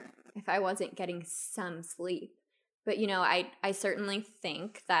toddler if I wasn't getting some sleep. But, I certainly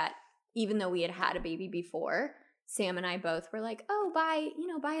think that even though we had a baby before, Sam and I both were like, oh,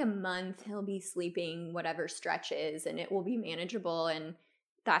 by a month, he'll be sleeping whatever stretch is, and it will be manageable. And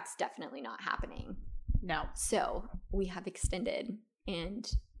that's definitely not happening. No. So we have extended, and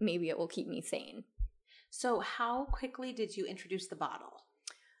maybe it will keep me sane. So how quickly did you introduce the bottle?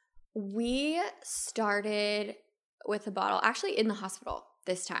 We started with a bottle actually in the hospital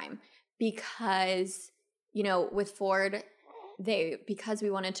this time, because, with Ford, because we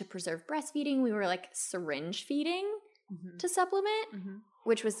wanted to preserve breastfeeding, we were like syringe feeding to supplement,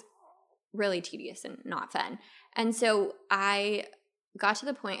 which was really tedious and not fun. And so I got to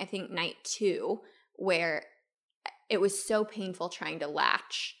the point, I think night 2, where it was so painful trying to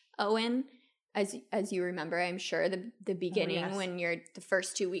latch Owen. As you remember, I'm sure the beginning, when you're the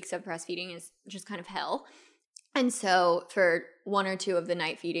first 2 weeks of breastfeeding, is just kind of hell. And so for 1 or 2 of the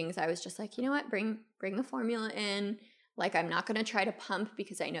night feedings, I was just like, you know what, bring the formula in. Like, I'm not going to try to pump,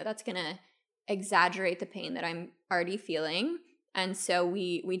 because I know that's going to exaggerate the pain that I'm already feeling. And so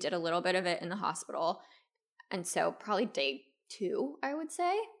we did a little bit of it in the hospital. And so probably day 2, I would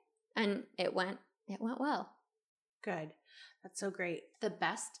say. And it went well. Good. That's so great. The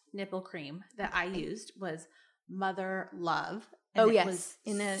best nipple cream that I used was Mother Love. And yes. It was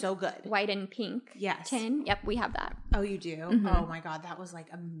in the so good. White and pink tin. Yep, we have that. Oh, you do? Oh my God. That was like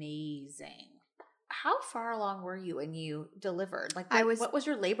amazing. How far along were you when you delivered? Like, what was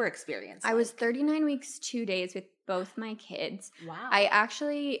your labor experience like? I was 39 weeks, 2 days with both my kids. Wow.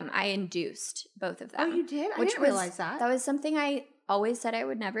 I induced both of them. Oh, you did? I didn't realize that. That was something I always said I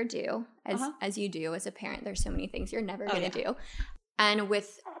would never do, as you do as a parent. There's so many things you're never going to do. And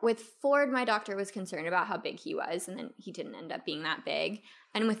with Ford, my doctor was concerned about how big he was, and then he didn't end up being that big.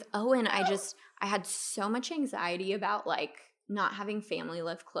 And with Owen, I had so much anxiety about like not having family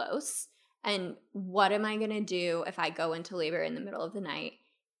live close. And what am I going to do if I go into labor in the middle of the night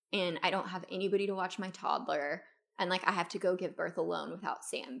and I don't have anybody to watch my toddler, and like I have to go give birth alone without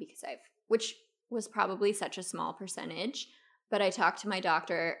Sam, because which was probably such a small percentage. But I talked to my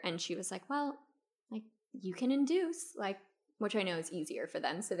doctor, and she was like, well, like, you can induce, like, which I know is easier for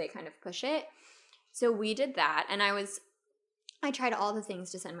them. So they kind of push it. So we did that. And I tried all the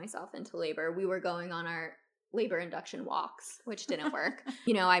things to send myself into labor. We were going on our labor induction walks, which didn't work.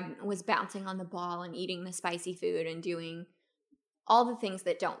 I was bouncing on the ball and eating the spicy food and doing all the things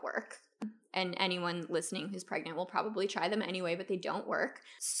that don't work. And anyone listening who's pregnant will probably try them anyway, but they don't work.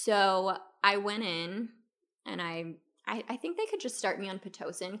 So I went in, and I think they could just start me on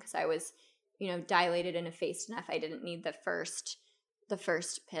Pitocin, because I was, dilated and effaced enough. I didn't need the first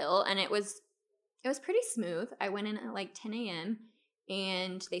pill, and it was pretty smooth. I went in at like 10 a.m.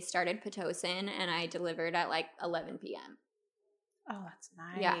 and they started Pitocin, and I delivered at like 11 p.m. Oh, that's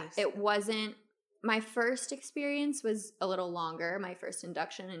nice. Yeah, it wasn't my first experience was a little longer, my first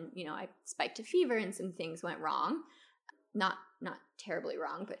induction, and, I spiked a fever and some things went wrong. Not terribly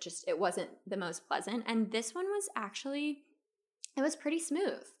wrong, but just it wasn't the most pleasant. And this one was actually, it was pretty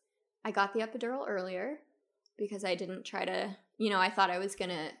smooth. I got the epidural earlier because I didn't try to, I thought I was going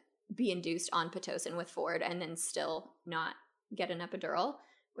to be induced on Pitocin with Ford and then still not get an epidural,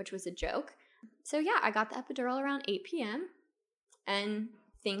 which was a joke. So yeah, I got the epidural around 8 p.m. and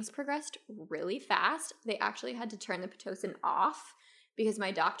things progressed really fast. They actually had to turn the Pitocin off because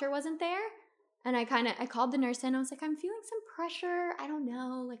my doctor wasn't there. And I called the nurse in. I was like, I'm feeling some pressure. I don't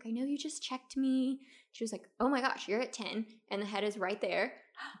know. Like, I know you just checked me. She was like, oh my gosh, you're at 10 and the head is right there.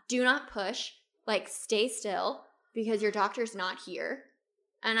 Do not push. Like, stay still because your doctor's not here.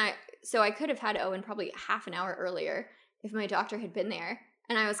 And so I could have had Owen probably half an hour earlier if my doctor had been there.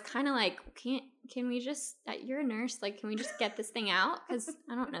 And I was kind of like, can we just, you're a nurse, like, can we just get this thing out? Because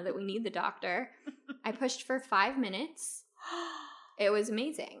I don't know that we need the doctor. I pushed for 5 minutes. It was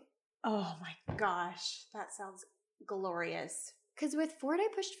amazing. Oh my gosh, that sounds glorious. Because with Ford, I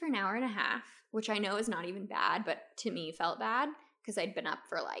pushed for an hour and a half, which I know is not even bad, but to me felt bad because I'd been up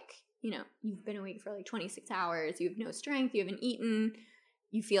for you've been awake for 26 hours, you have no strength, you haven't eaten,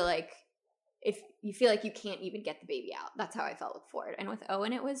 you feel like you can't even get the baby out. That's how I felt with Ford. And with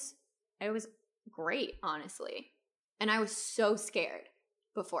Owen, it was great, honestly. And I was so scared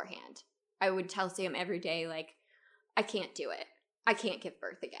beforehand. I would tell Sam every day, like, I can't do it. I can't give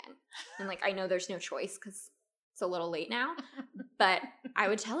birth again. And I know there's no choice because it's a little late now. But I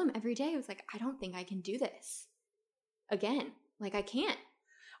would tell him every day, I was like, I don't think I can do this again. Like, I can't.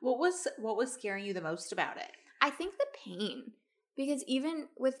 What was scaring you the most about it? I think the pain. Because even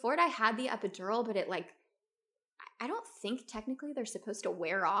with Ford, I had the epidural, but it I don't think technically they're supposed to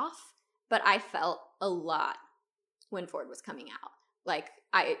wear off. But I felt a lot when Ford was coming out.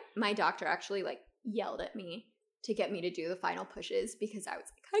 My doctor actually yelled at me to get me to do the final pushes because I was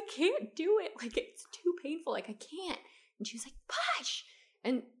like, I can't do it. It's too painful. I can't. And she was like, push.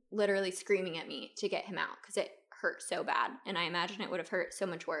 And literally screaming at me to get him out because it hurt so bad. And I imagine it would have hurt so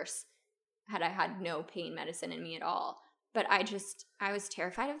much worse had I had no pain medicine in me at all. But I was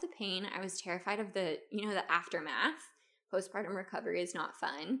terrified of the pain. I was terrified of the aftermath. Postpartum recovery is not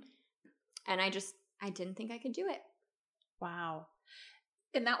fun. And I didn't think I could do it. Wow.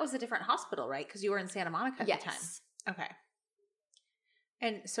 And that was a different hospital, right? Because you were in Santa Monica at the time. Okay.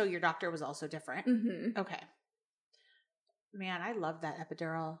 And so your doctor was also different? Mm-hmm. Okay. Man, I love that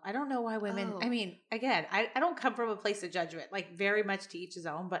epidural. I don't know why women, I mean, again, I don't come from a place of judgment, very much to each his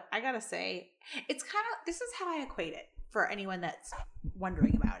own, but I got to say, this is how I equate it for anyone that's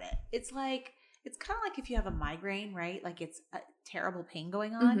wondering about it. It's kind of like if you have a migraine, right? It's a terrible pain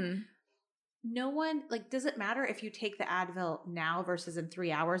going on. Mm-hmm. No one, does it matter if you take the Advil now versus in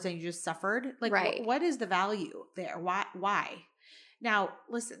 3 hours and you just suffered? Right. What is the value there? Why? Now,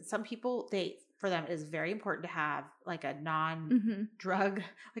 listen, some people, for them, it is very important to have a non-drug,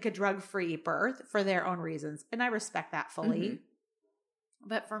 mm-hmm. a drug-free birth for their own reasons. And I respect that fully. Mm-hmm.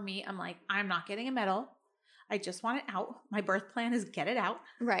 But for me, I'm I'm not getting a medal. I just want it out. My birth plan is get it out.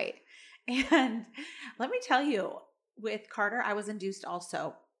 Right. And let me tell you, with Carter, I was induced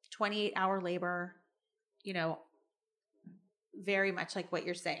also. 28-hour labor, very much like what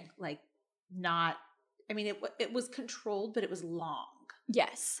you're saying. It was controlled, but it was long.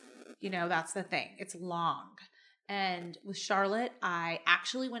 Yes. That's the thing. It's long. And with Charlotte, I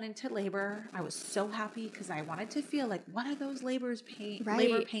actually went into labor. I was so happy because I wanted to feel what are those labor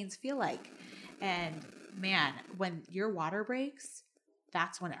pains feel like? And man, when your water breaks,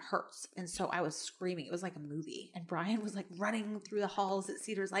 that's when it hurts. And so I was screaming. It was like a movie. And Brian was running through the halls at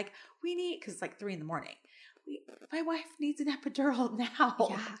Cedars we need, because it's 3 a.m. My wife needs an epidural now.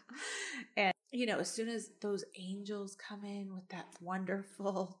 Yeah. And, as soon as those angels come in with that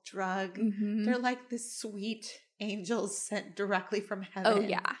wonderful drug, mm-hmm. they're this sweet angels sent directly from heaven. Oh,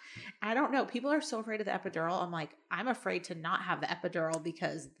 yeah. I don't know. People are so afraid of the epidural. I'm afraid to not have the epidural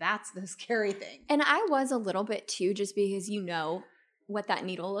because that's the scary thing. And I was a little bit too, just because what that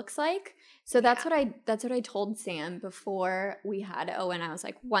needle looks like. So that's what I told Sam before we had Owen. I was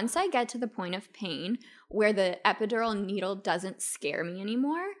like, once I get to the point of pain where the epidural needle doesn't scare me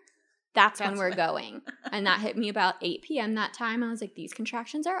anymore, that's when we're going. And that hit me about 8 p.m. that time. I was like, these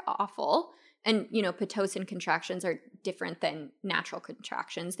contractions are awful. And, Pitocin contractions are different than natural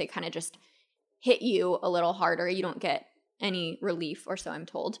contractions. They kind of just hit you a little harder. You don't get any relief, or so I'm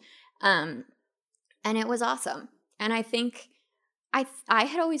told. And it was awesome. And I think I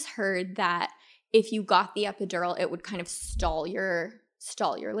had always heard that if you got the epidural, it would kind of stall your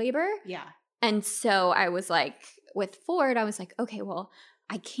labor. Yeah. And so I was with Ford, I was like, okay, well,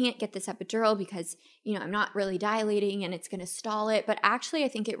 I can't get this epidural because, I'm not really dilating and it's going to stall it. But actually, I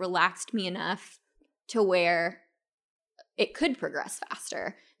think it relaxed me enough to where it could progress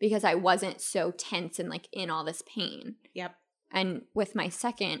faster because I wasn't so tense and like in all this pain. Yep. And with my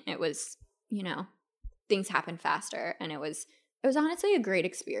second, it was, things happened faster, and it was honestly a great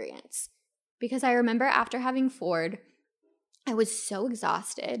experience because I remember after having Ford, I was so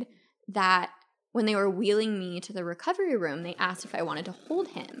exhausted that when they were wheeling me to the recovery room, they asked if I wanted to hold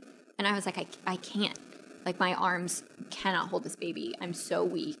him. And I was like, I can't. Like, my arms cannot hold this baby. I'm so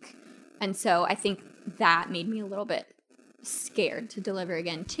weak. And so I think that made me a little bit scared to deliver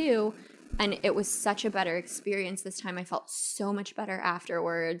again too. And it was such a better experience this time. I felt so much better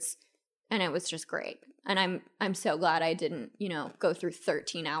afterwards. And it was just great. And I'm so glad I didn't, go through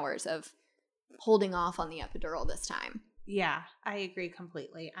 13 hours of holding off on the epidural this time. Yeah, I agree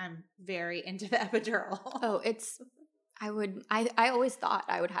completely. I'm very into the epidural. Oh, I always thought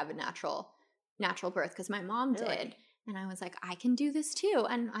I would have a natural birth because my mom did. Really? And I was like, I can do this too.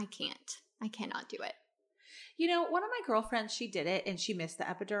 And I can't. I cannot do it. One of my girlfriends, she did it and she missed the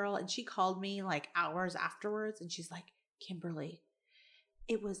epidural and she called me like hours afterwards and she's like, Kimberly,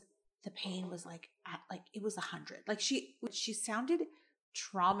 the pain was like it was 100. Like she sounded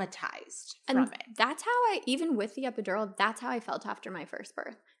traumatized from it. That's how even with the epidural, that's how I felt after my first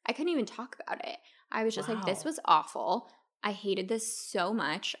birth. I couldn't even talk about it. I was just like, this was awful. I hated this so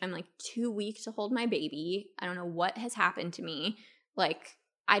much. I'm like too weak to hold my baby. I don't know what has happened to me. Like,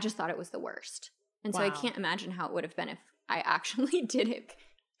 I just thought it was the worst. And so I can't imagine how it would have been if I actually did it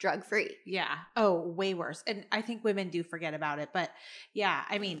drug-free. Yeah. Oh, way worse. And I think women do forget about it. But yeah,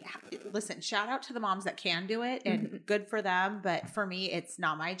 I mean, listen, shout out to the moms that can do it and good for them. But for me, it's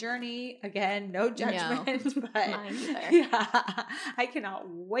not my journey. Again, no judgment. No, but mine either. Yeah, I cannot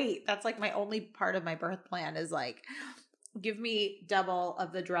wait. That's like my only part of my birth plan is like, give me double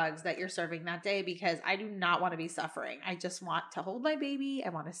of the drugs that you're serving that day because I do not want to be suffering. I just want to hold my baby. I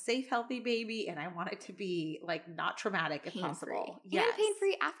want a safe, healthy baby. And I want it to be like not traumatic if possible. Yes. And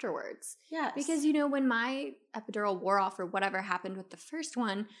pain-free afterwards. Yes. Because, when my epidural wore off or whatever happened with the first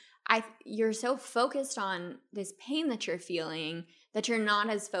one, you're so focused on this pain that you're feeling that you're not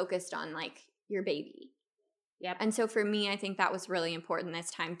as focused on like your baby. Yep. And so for me, I think that was really important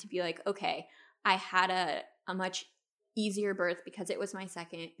this time to be like, okay, I had a much easier birth because it was my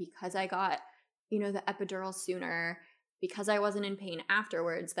second, because I got, the epidural sooner, because I wasn't in pain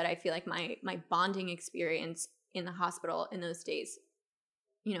afterwards, that I feel like my bonding experience in the hospital in those days,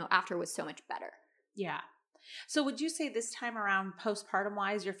 after was so much better. Yeah. So would you say this time around postpartum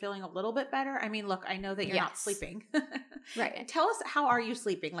wise, you're feeling a little bit better? I mean, look, I know that you're not sleeping. Right. Tell us, how are you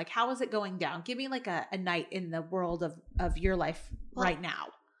sleeping? Like, how is it going down? Give me like a night in the world of your life right now.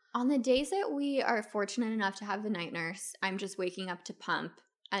 On the days that we are fortunate enough to have the night nurse, I'm just waking up to pump,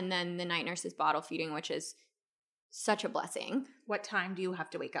 and then the night nurse is bottle feeding, which is such a blessing. What time do you have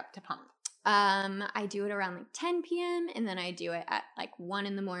to wake up to pump? I do it around like 10 p.m. and then I do it at like 1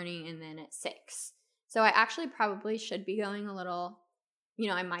 in the morning and then at 6. So I actually probably should be going a little,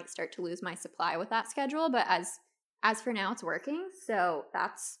 I might start to lose my supply with that schedule, but as for now, it's working. So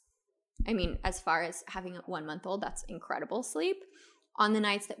as far as having a 1-month-old, that's incredible sleep. On the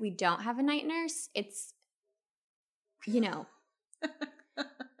nights that we don't have a night nurse, it's, the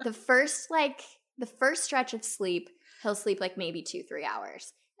first stretch of sleep, he'll sleep like maybe 2-3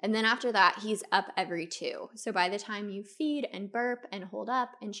 hours. And then after that, he's up every 2. So by the time you feed and burp and hold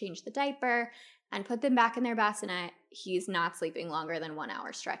up and change the diaper and put them back in their bassinet, he's not sleeping longer than 1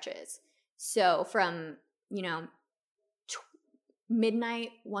 hour stretches. So from,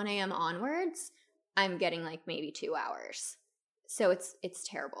 midnight, 1 a.m. onwards, I'm getting like maybe 2 hours. So it's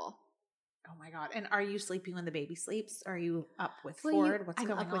terrible. Oh my God. And are you sleeping when the baby sleeps? Are you up with Ford? What's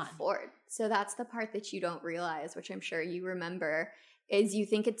going on? I'm up with Ford. So that's the part that you don't realize, which I'm sure you remember, is you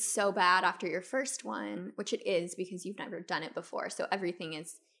think it's so bad after your first one, which it is because you've never done it before. So everything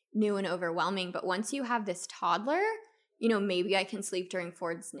is new and overwhelming. But once you have this toddler, maybe I can sleep during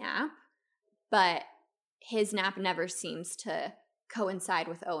Ford's nap, but his nap never seems to coincide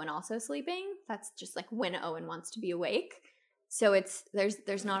with Owen also sleeping. That's just like when Owen wants to be awake. So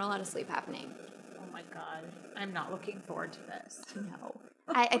there's not a lot of sleep happening. Oh my God. I'm not looking forward to this. No.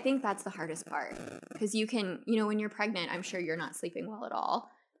 I think that's the hardest part because you can, when you're pregnant, I'm sure you're not sleeping well at all.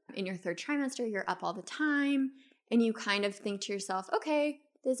 In your 3rd trimester, you're up all the time and you kind of think to yourself, okay,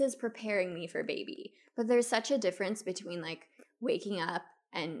 this is preparing me for baby. But there's such a difference between like waking up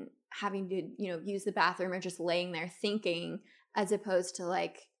and having to, use the bathroom or just laying there thinking as opposed to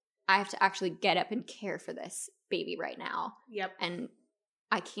like, I have to actually get up and care for this baby right now. Yep. And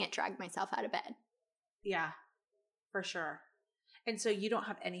I can't drag myself out of bed. Yeah, for sure. And so you don't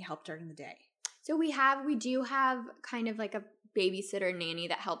have any help during the day? So we do have kind of like a babysitter nanny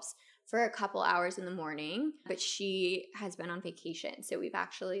that helps for a couple hours in the morning, but she has been on vacation. So we've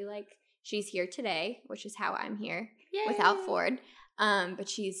actually she's here today, which is how I'm here. Yay! Without Ford. But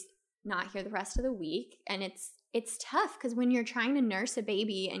she's not here the rest of the week. And it's tough because when you're trying to nurse a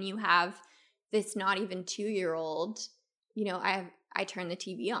baby and you have this not even 2-year-old, I turn the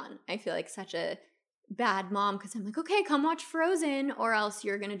TV on. I feel like such a bad mom because I'm like, okay, come watch Frozen or else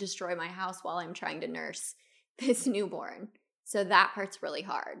you're going to destroy my house while I'm trying to nurse this newborn. So that part's really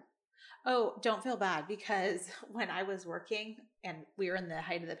hard. Oh, don't feel bad because when I was working and we were in the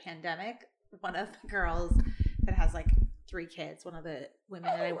height of the pandemic, one of the girls that has 3 kids, one of the women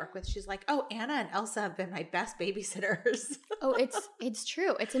that I work with, she's like, oh, Anna and Elsa have been my best babysitters. Oh, it's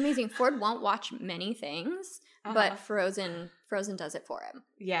true. It's amazing. Ford won't watch many things, but Frozen does it for him.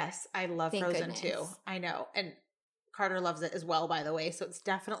 Yes, I love Thank Frozen goodness. too. I know. And Carter loves it as well, by the way. So it's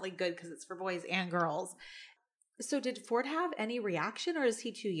definitely good because it's for boys and girls. So did Ford have any reaction or is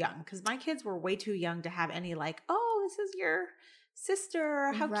he too young? Because my kids were way too young to have any oh, this is your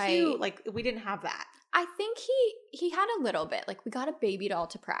sister. How cute. We didn't have that. I think he had a little bit. We got a baby doll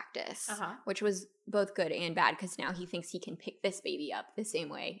to practice, which was both good and bad because now he thinks he can pick this baby up the same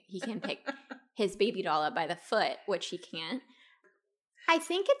way he can pick his baby doll up by the foot, which he can't. I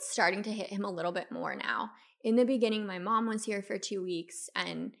think it's starting to hit him a little bit more now. In the beginning, my mom was here for 2 weeks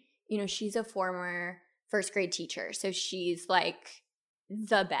and, she's a former first grade teacher. So she's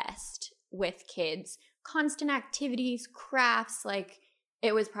the best with kids, constant activities, crafts.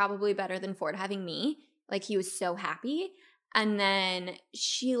 It was probably better than Ford having me. He was so happy. And then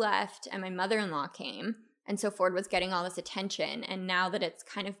she left and my mother-in-law came. And so Ford was getting all this attention. And now that it's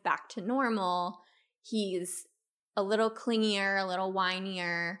kind of back to normal, he's a little clingier, a little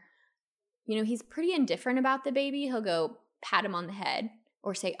whinier. He's pretty indifferent about the baby. He'll go pat him on the head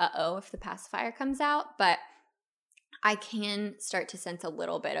or say, uh-oh, if the pacifier comes out. But I can start to sense a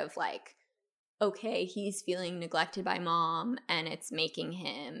little bit of okay, he's feeling neglected by mom and it's making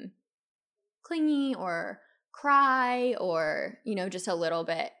him clingy or cry or, just a little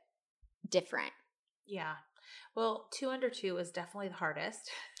bit different. Yeah. Well, 2 under 2 is definitely the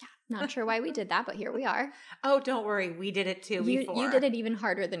hardest. Yeah. Not sure why we did that, but here we are. Oh, don't worry. We did it too before. You did it even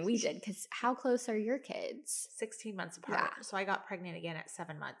harder than we did because how close are your kids? 16 months apart. Yeah. So I got pregnant again at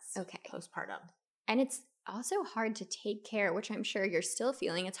 7 months. Okay. Postpartum. And it's also hard to take care, which I'm sure you're still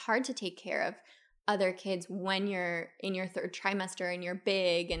feeling. It's hard to take care of other kids when you're in your 3rd trimester and you're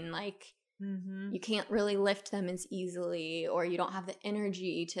big and you can't really lift them as easily or you don't have the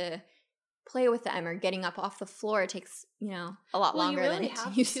energy to play with them or getting up off the floor takes, a lot longer than it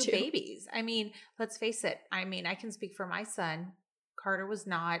used to. You really have 2 babies. I mean, let's face it. I mean, I can speak for my son. Carter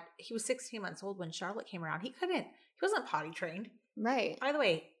he was 16 months old when Charlotte came around. He wasn't potty trained. Right. By the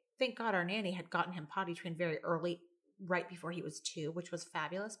way, thank God our nanny had gotten him potty trained very early, right before he was 2, which was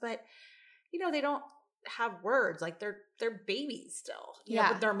fabulous. But they don't have words. They're babies still.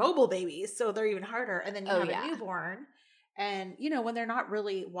 But they're mobile babies, so they're even harder. And then you have a newborn. And, when they're not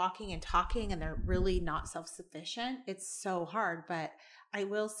really walking and talking and they're really not self-sufficient, it's so hard. But I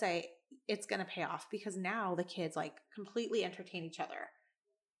will say it's going to pay off because now the kids completely entertain each other.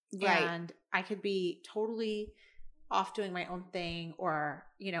 Right. And I could be totally off doing my own thing or,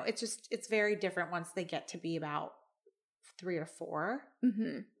 it's very different once they get to be about 3 or 4.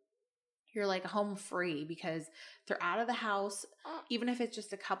 Mm-hmm. You're home free because they're out of the house, even if it's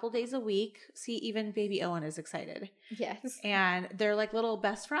just a couple days a week. See, even baby Owen is excited. Yes. And they're little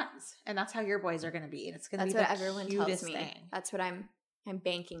best friends. And that's how your boys are going to be. And it's going to be the cutest thing. That's what everyone tells me. That's what I'm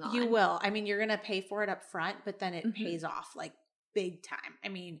banking on. You will. I mean, you're going to pay for it up front, but then it pays off big time. I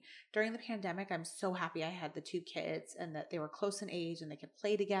mean, during the pandemic, I'm so happy I had the 2 kids and that they were close in age and they could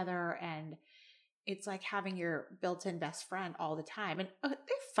play together. And it's like having your built-in best friend all the time. And they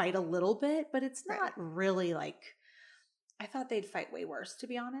fight a little bit, but it's not really I thought they'd fight way worse, to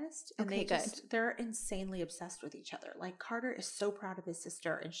be honest. And they're insanely obsessed with each other. Carter is so proud of his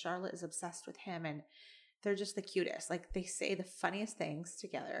sister and Charlotte is obsessed with him. And they're just the cutest. They say the funniest things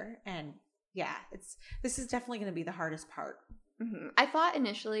together. And yeah, this is definitely going to be the hardest part. Mm-hmm. I thought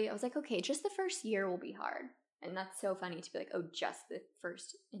initially, I was like, okay, just the first year will be hard. And that's so funny to be oh, just the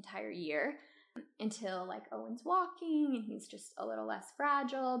first entire year. Until Owen's walking and he's just a little less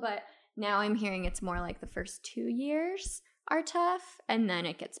fragile. But now I'm hearing it's more the first 2 years are tough and then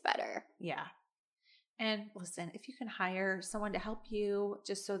it gets better. Yeah. And listen, if you can hire someone to help you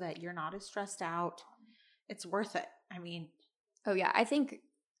just so that you're not as stressed out, it's worth it. I mean. Oh yeah. I think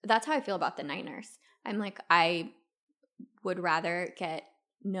that's how I feel about the night nurse. I'm I would rather get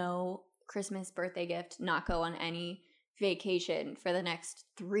no Christmas birthday gift, not go on any vacation for the next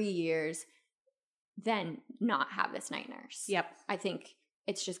 3 years than not have this night nurse. Yep. I think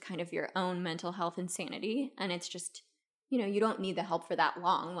it's just kind of your own mental health and sanity. And it's just, you don't need the help for that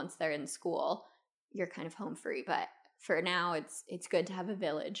long. Once they're in school, you're kind of home free. But for now, it's good to have a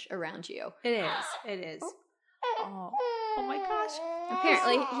village around you. It is. It is. Oh my gosh.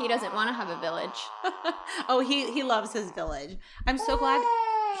 Apparently, he doesn't want to have a village. Oh, he loves his village. I'm so glad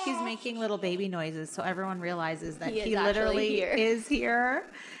he's making little baby noises so everyone realizes that he literally is here.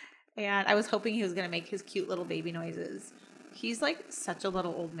 And I was hoping he was going to make his cute little baby noises. He's like such a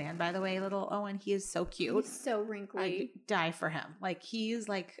little old man, by the way, little Owen. He is so cute. He's so wrinkly. I die for him. Like, he's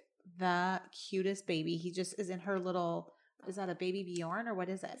like the cutest baby. He just is in her little, is that a baby Bjorn or what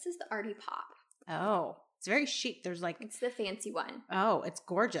is it? This is the Artie Pop. Oh, it's very chic. There's like, it's the fancy one. Oh, it's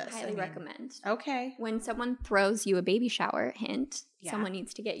gorgeous. Highly recommend. Okay. When someone throws you a baby shower, hint, someone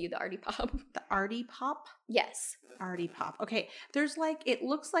needs to get you the Artie Pop. The Artie Pop? Yes. Artie Pop. Okay. There's like, it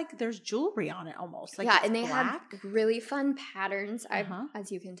looks like there's jewelry on it almost. Like, yeah, and they black. have really fun patterns. I,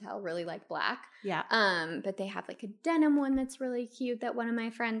 as you can tell, really like black. Yeah. But they have like a denim one that's really cute that one of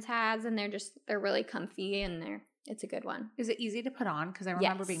my friends has, and they're really comfy, and it's a good one. Is it easy to put on? Because I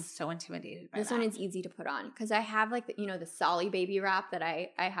remember being so intimidated by this one is easy to put on because I have like the Solly baby wrap that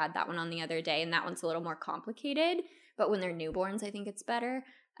I had that one on the other day, and that one's a little more complicated. But when they're newborns, I think it's better.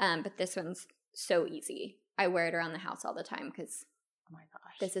 But this one's so easy. I wear it around the house all the time because oh my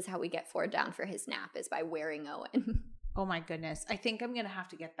gosh, this is how we get Ford down for his nap is by wearing Owen. Oh my goodness. I think I'm going to have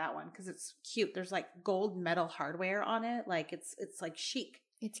to get that one because it's cute. There's like gold metal hardware on it. Like it's like chic.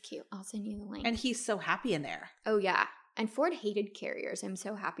 It's cute. I'll send you the link. And he's so happy in there. Oh yeah. And Ford hated carriers. I'm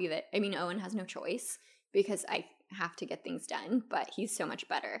so happy Owen has no choice because I have to get things done, but he's so much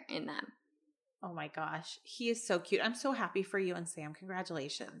better in them. Oh my gosh. He is so cute. I'm so happy for you and Sam.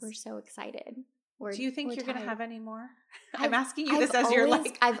 Congratulations. We're so excited. Do you think you're going to have any more? I'm asking you this as you're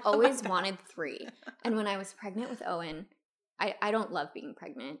like. I've always wanted 3. And when I was pregnant with Owen, I don't love being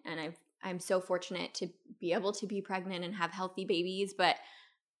pregnant. And I'm so fortunate to be able to be pregnant and have healthy babies, but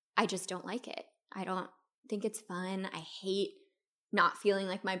I just don't like it. I don't think it's fun. I hate not feeling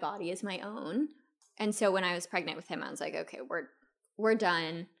like my body is my own. And so when I was pregnant with him, I was like, okay, we're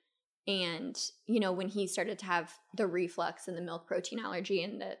done. And, when he started to have the reflux and the milk protein allergy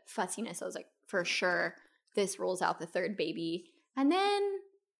and the fussiness, I was like, for sure, this rules out the 3rd baby. And then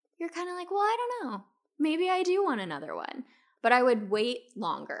you're kind of like, well, I don't know. Maybe I do want another one. But I would wait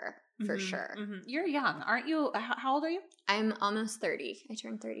longer for sure. Mm-hmm. You're young, aren't you? How old are you? I'm almost 30. I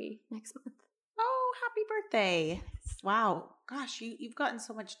turn 30 next month. Oh, happy birthday. Wow. Gosh, you've gotten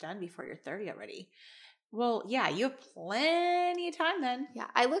so much done before you're 30 already. Well, yeah, you have plenty of time then. Yeah,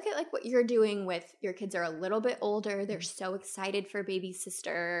 I look at like what you're doing with your kids are a little bit older. They're so excited for baby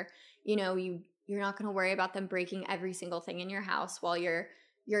sister. You're not going to worry about them breaking every single thing in your house while you're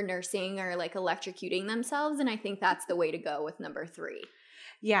nursing or like electrocuting themselves. And I think that's the way to go with number 3.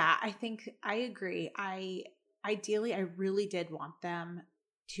 Yeah, I think I agree. Ideally, I really did want them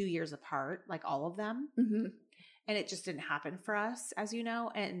 2 years apart, like all of them. Mm-hmm. And it just didn't happen for us, as you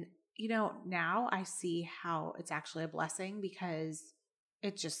know. And, now I see how it's actually a blessing because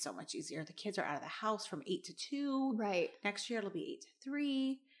it's just so much easier. The kids are out of the house from 8 to 2. Right. Next year, it'll be 8 to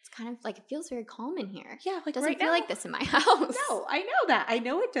 3. It's kind of like it feels very calm in here. Yeah, like doesn't right feel now. like this in my house. No, I know that. I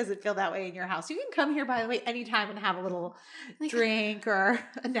know it doesn't feel that way in your house. You can come here, by the way, anytime and have a little drink or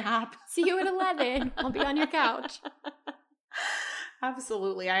a nap. See you at 11. I'll be on your couch.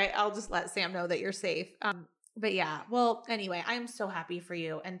 Absolutely. I'll just let Sam know that you're safe. But yeah, well, anyway, I'm so happy for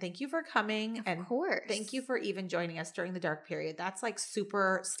you. And thank you for coming. Of course. Thank you for even joining us during the dark period. That's like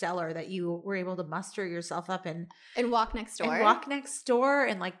super stellar that you were able to muster yourself up and walk next door. And walk next door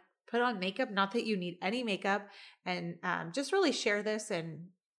and like put on makeup. Not that you need any makeup. And just really share this. And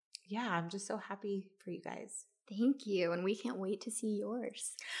yeah, I'm just so happy for you guys. Thank you. And we can't wait to see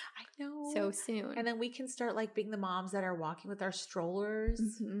yours. I know. So soon. And then we can start like being the moms that are walking with our strollers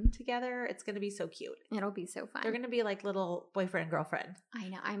together. It's going to be so cute. It'll be so fun. They're going to be like little boyfriend and girlfriend. I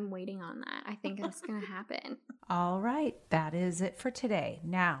know. I'm waiting on that. I think it's going to happen. All right. That is it for today.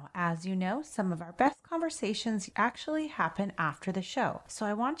 Now, as you know, some of our best conversations actually happen after the show. So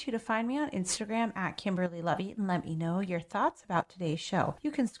I want you to find me on Instagram at Kimberly Lovey and let me know your thoughts about today's show.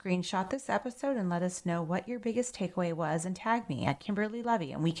 You can screenshot this episode and let us know what your biggest takeaway was and tag me at Kimberly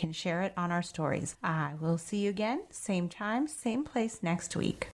Lovey and we can share it on our stories. I will see you again, same time, same place next week.